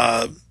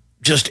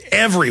just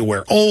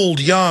everywhere,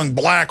 old, young,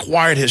 black,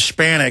 white,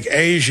 Hispanic,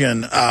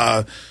 Asian.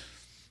 I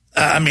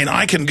mean,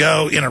 I can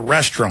go in a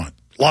restaurant.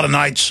 A lot of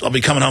nights I'll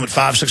be coming home at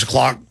 5, 6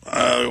 o'clock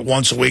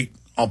once a week.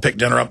 I'll pick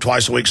dinner up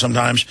twice a week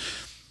sometimes.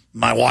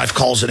 My wife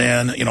calls it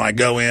in. I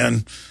go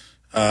in,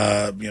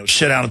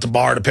 sit down at the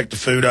bar to pick the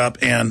food up,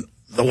 and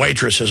the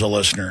waitress is a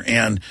listener.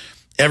 And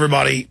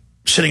everybody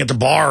sitting at the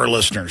bar are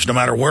listeners, no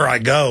matter where I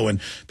go. And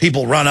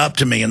people run up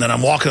to me, and then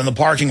I'm walking in the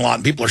parking lot,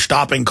 and people are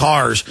stopping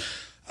cars.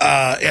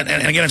 And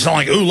again, it's not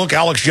like, ooh, look,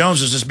 Alex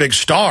Jones is this big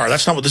star.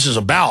 That's not what this is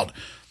about.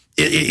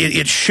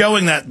 It's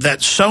showing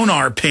that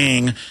sonar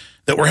ping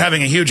that we're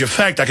having a huge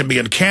effect. I can be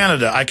in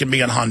Canada. I can be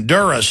in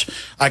Honduras.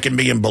 I can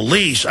be in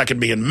Belize. I can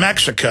be in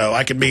Mexico.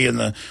 I can be in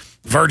the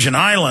Virgin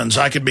Islands.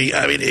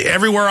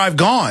 Everywhere I've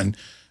gone.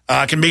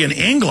 I can be in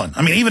England.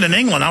 I mean, even in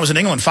England, I was in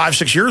England 5,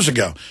 6 years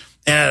ago,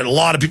 and a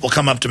lot of people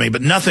come up to me,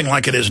 but nothing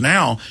like it is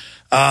now.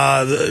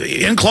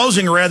 In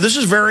closing, Red, this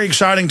is very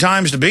exciting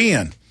times to be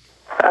in.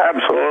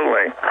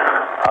 Absolutely.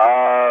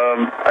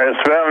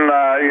 It's been,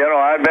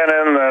 I've been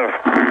in the,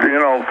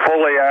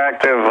 fully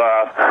active,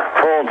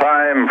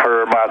 full-time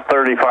for about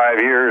 35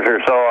 years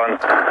or so, and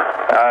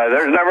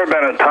there's never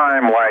been a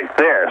time like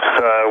this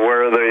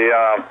where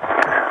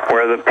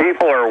the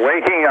people are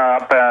waking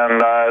up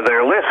and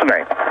they're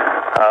listening.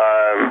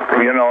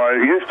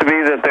 It used to be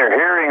that their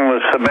hearing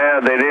was so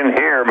bad they didn't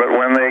hear, but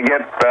when they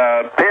get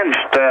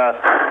pinched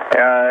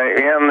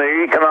in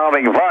the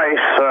economic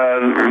vice,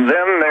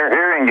 then their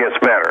hearing gets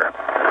better.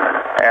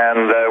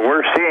 And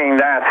we're seeing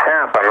that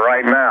happen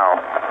right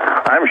now.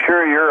 I'm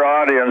sure your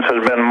audience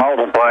has been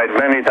multiplied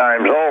many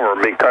times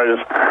over because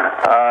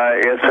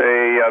it's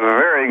a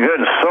very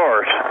good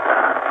source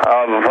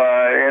of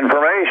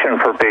information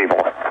for people.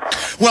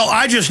 Well,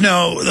 I just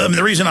know,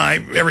 the reason I,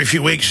 every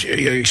few weeks,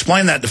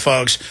 explain that to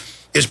folks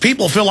is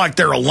people feel like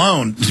they're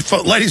alone.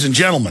 Ladies and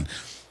gentlemen,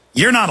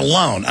 you're not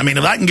alone. I mean,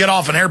 if I can get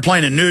off an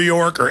airplane in New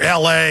York or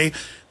L.A.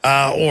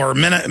 Or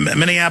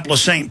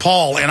Minneapolis, St.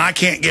 Paul, and I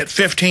can't get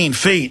 15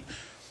 feet,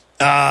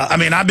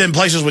 I've been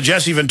places with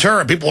Jesse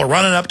Ventura. People are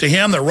running up to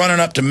him. They're running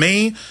up to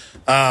me.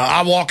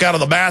 I walk out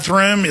of the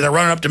bathroom. They're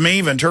running up to me.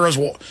 Ventura's,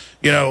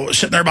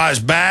 sitting there by his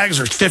bags.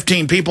 There's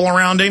 15 people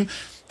around him.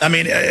 I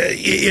mean,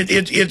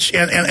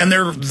 and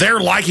they're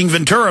liking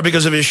Ventura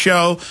because of his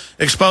show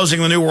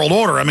exposing the New World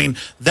Order. I mean,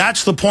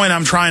 that's the point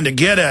I'm trying to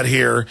get at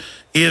here.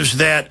 Is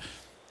that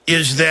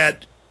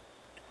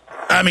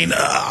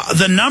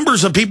the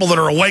numbers of people that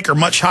are awake are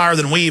much higher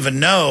than we even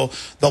know.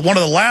 But one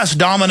of the last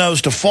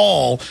dominoes to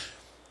fall,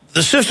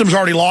 the system's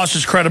already lost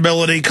its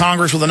credibility.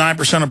 Congress with a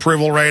 9%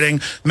 approval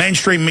rating,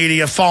 mainstream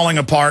media falling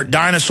apart,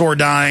 dinosaur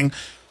dying.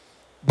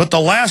 But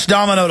the last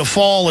domino to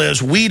fall is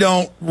we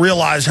don't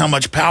realize how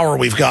much power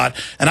we've got.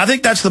 And I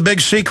think that's the big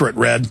secret,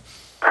 Red.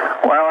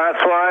 Well,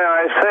 that's why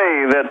I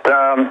say that,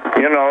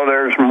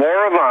 there's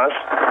more of us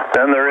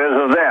than there is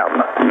of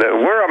them. That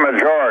we're a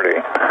majority.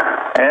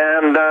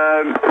 And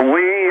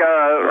we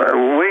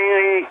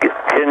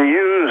can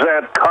use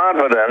that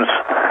confidence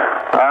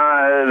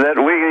that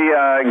we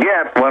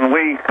get when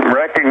we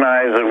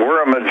recognize that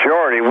we're a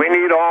majority. We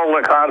need all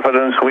the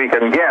confidence we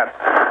can get.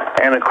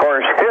 And, of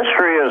course,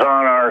 history is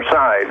on our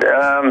side.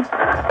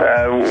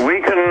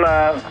 We can,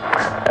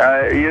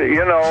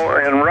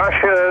 in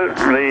Russia,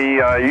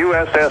 the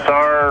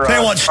USSR...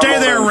 Tell you what, stay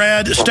there,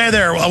 Red. Stay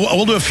there.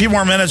 We'll do a few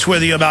more minutes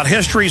with you about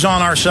history's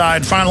on our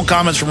side. Final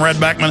comments from Red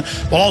Beckman.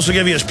 We'll also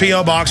give you his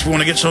P.O. Box if you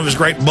want to get some of his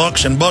great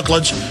books and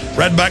booklets.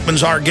 Red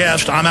Beckman's our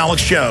guest. I'm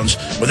Alex Jones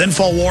with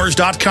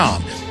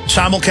Infowars.com.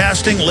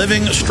 Simulcasting,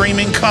 living,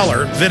 streaming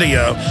color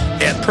video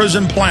at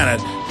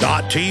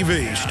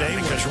prisonplanet.tv. Stay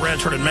because Red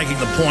started making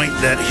the point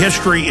that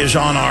history is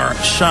on our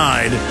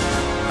side.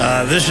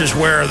 This is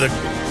where the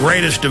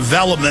greatest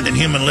development in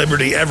human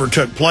liberty ever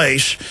took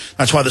place.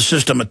 That's why the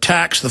system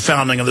attacks the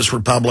founding of this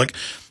republic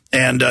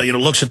and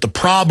looks at the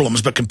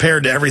problems, but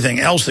compared to everything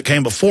else that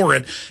came before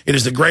it, it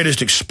is the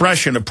greatest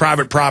expression of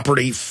private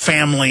property,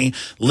 family,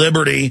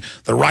 liberty,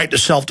 the right to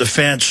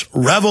self-defense,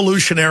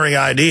 revolutionary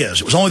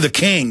ideas. It was only the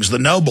kings, the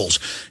nobles,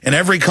 in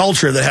every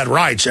culture that had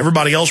rights.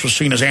 Everybody else was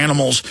seen as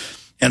animals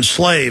and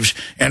slaves,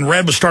 and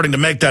Red was starting to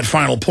make that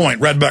final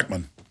point. Red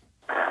Beckman.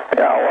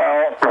 Yeah,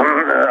 well,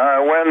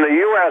 when the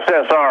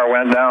USSR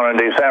went down in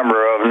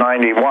December of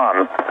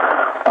 91,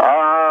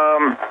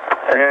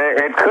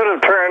 it could have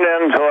turned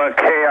into a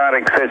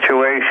chaotic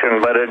situation,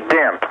 but it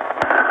didn't.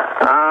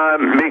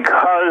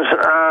 Because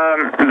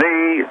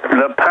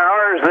the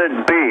powers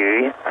that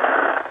be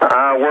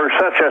were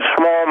such a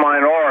small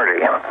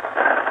minority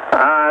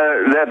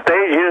that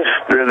they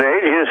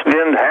just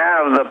didn't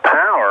have the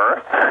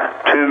power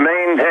to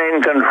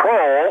maintain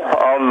control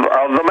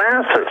of the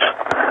masses.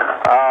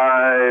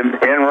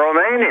 In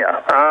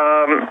Romania,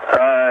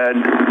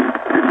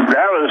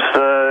 that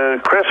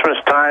was Christmas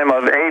time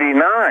of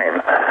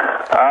 '89.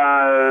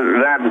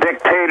 That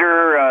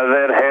dictator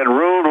that had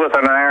ruled with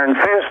an iron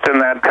fist in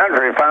that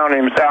country found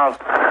himself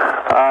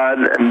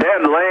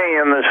dead laying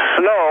in the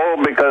snow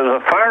because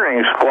a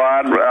firing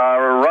squad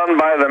run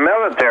by the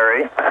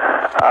military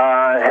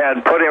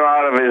had put him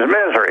out of his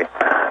misery.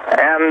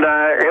 And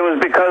it was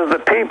because the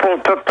people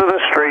took to the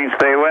streets.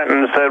 They went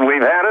and said,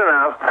 we've had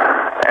enough,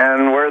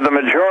 and we're the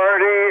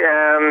majority,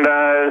 and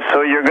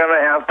so you're going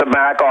to have to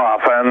back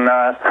off. And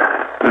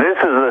this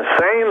is the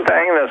same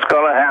thing that's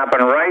going to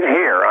happen right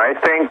here. I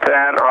think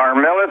that our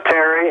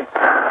military,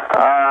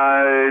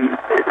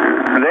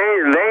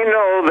 they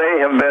know they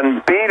have been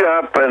beat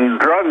up and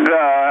drugged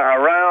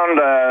around,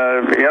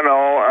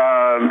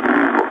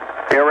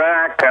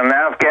 Iraq and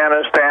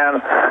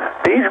Afghanistan.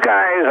 These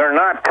guys are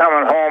not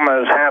coming home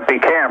as happy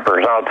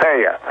campers, I'll tell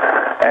you.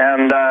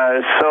 And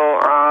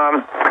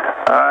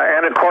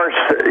and of course,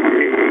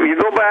 you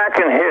go back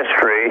in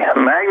history,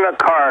 Magna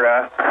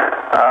Carta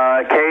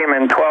came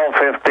in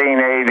 1215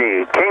 A.D.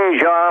 King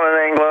John in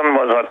England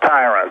was a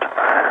tyrant,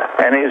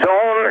 and his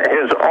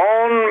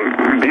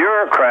own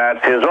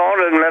bureaucrats, his own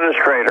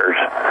administrators,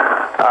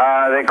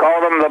 they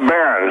called them the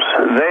barons.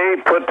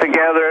 They put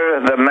together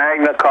the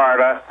Magna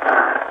Carta,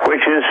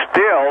 which is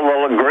still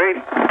still the Great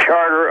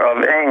Charter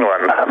of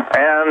England.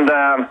 And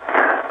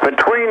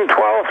between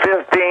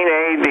 1215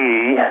 AD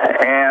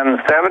and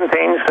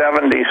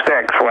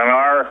 1776, when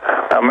our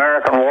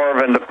American War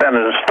of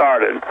Independence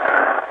started,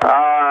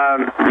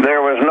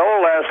 there was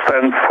no less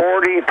than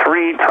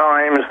 43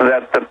 times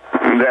that the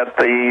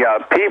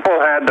people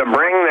had to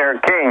bring their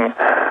king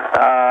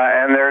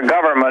and their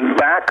government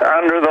back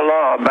under the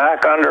law,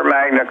 back under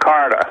Magna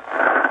Carta.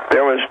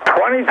 There was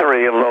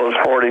 23 of those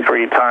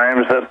 43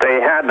 times that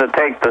they had to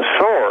take the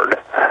sword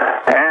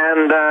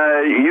and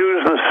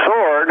use the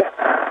sword,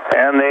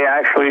 and they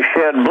actually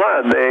shed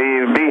blood.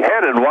 They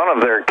beheaded one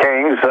of their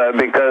kings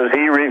because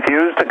he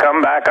refused to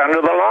come back under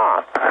the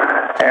law.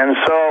 And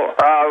so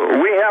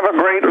we have a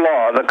great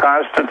law, the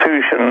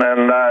Constitution,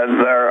 and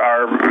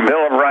our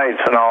Bill of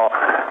Rights and all.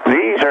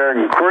 These are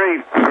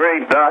great,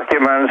 great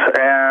documents,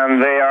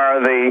 and they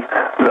are the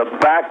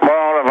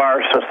backbone of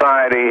our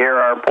society here,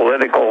 our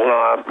political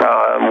world.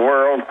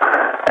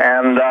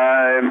 And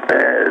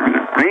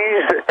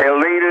these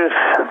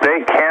elitists,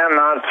 they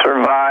cannot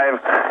survive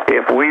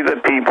if we, the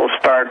people,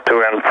 start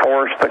to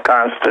enforce the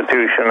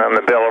Constitution and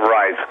the Bill of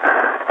Rights.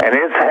 And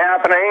it's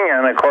happening,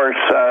 and of course,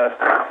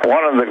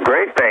 one of the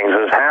great things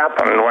has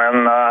happened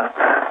when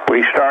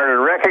we started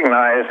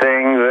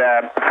recognizing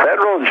that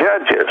federal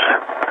judges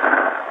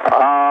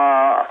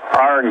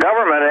are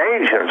government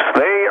agents.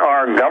 They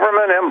are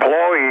government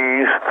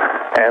employees,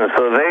 and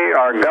so they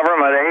are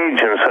government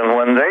agents. And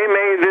when they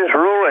made this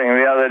ruling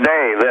the other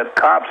day that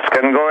cops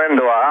can go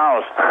into a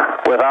house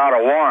without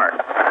a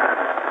warrant,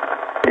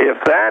 if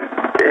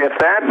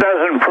that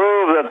doesn't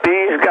prove that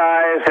these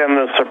guys in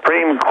the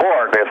Supreme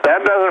Court, if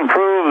that doesn't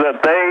prove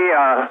that they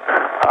are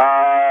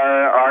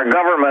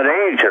government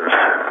agents,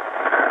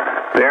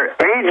 they're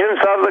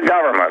agents of the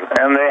government,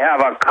 and they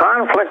have a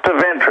conflict of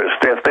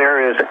interest. If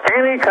there is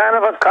any kind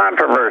of a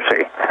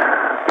controversy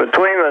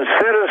between the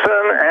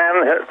citizen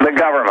and the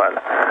government,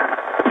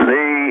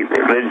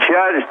 the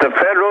judge, the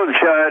federal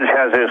judge,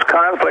 has his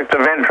conflict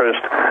of interest,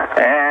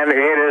 and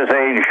it is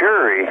a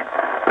jury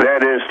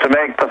that is to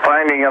make the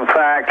finding of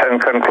fact and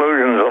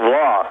conclusions of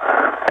law.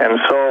 And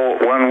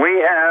so when we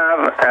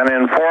have an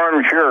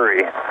informed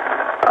jury,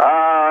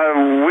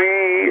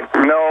 we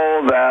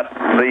know that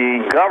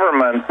the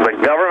government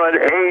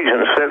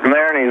agent sitting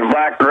there in his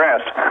black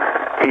dress,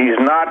 he's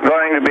not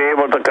going to be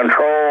able to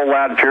control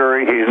that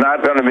jury. He's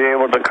not going to be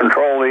able to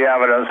control the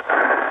evidence,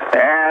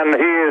 and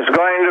he is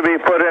going to be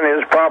put in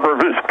his proper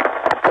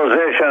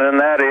position, and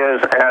that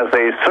is as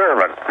a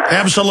servant.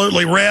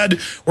 Absolutely.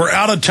 Red, we're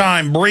out of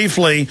time.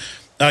 Briefly,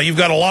 you've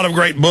got a lot of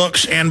great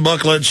books and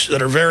booklets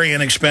that are very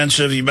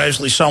inexpensive. You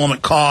basically sell them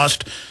at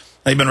cost.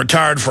 They've been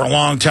retired for a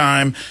long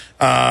time.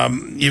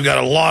 You've got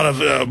a lot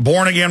of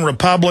Born Again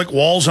Republic,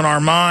 Walls in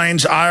Our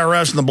Minds,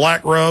 IRS and the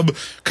Black Robe,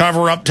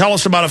 Cover Up. Tell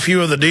us about a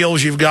few of the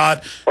deals you've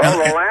got. Well,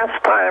 the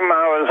last time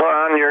I was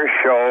on your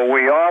show,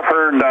 we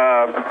offered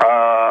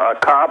a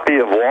copy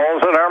of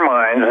Walls in Our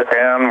Minds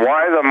and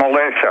Why the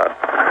Militia.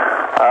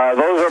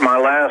 Those are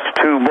my last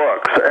two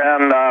books.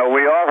 And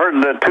we offered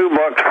the two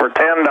books for $10.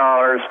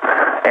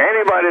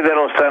 Anybody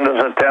that'll send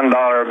us a $10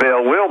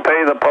 bill, we'll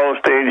pay the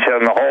postage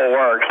and the whole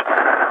works.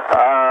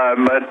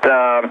 But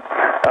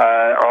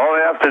all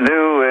they have to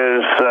do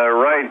is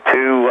write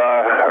to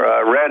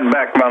Red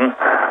Beckman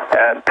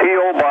at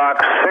P.O.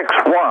 Box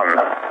 61.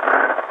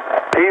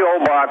 P.O.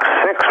 Box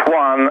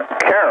 61,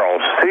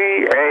 Carroll's,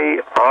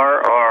 Carroll's,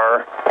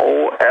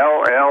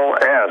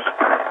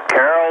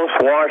 Carroll's,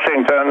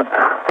 Washington,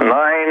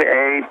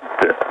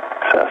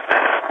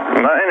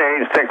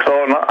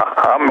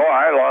 98609.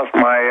 I lost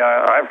my,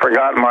 I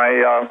forgot my,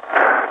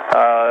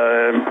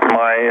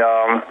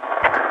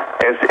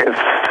 it's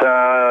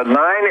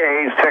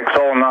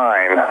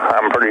 98609,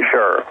 I'm pretty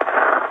sure,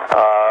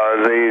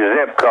 the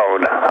zip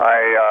code.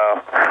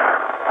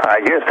 I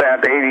guess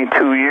that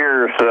 82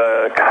 years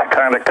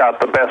kind of got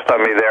the best of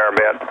me there a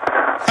bit.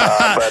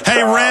 But,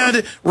 hey,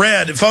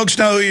 Red, folks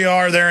know who you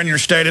are there in your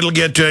state. It'll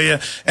get to you.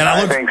 And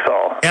I think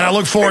so. And I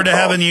look forward to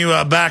having you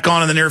back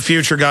on in the near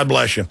future. God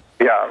bless you.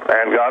 Yeah,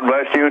 and God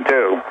bless you,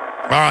 too.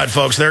 All right,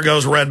 folks, there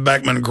goes Red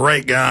Beckman,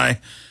 great guy.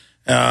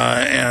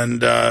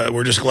 And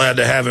we're just glad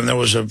to have him. There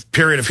was a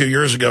period a few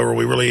years ago where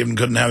we really even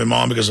couldn't have him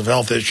on because of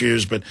health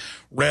issues, but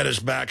Red is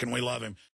back and we love him.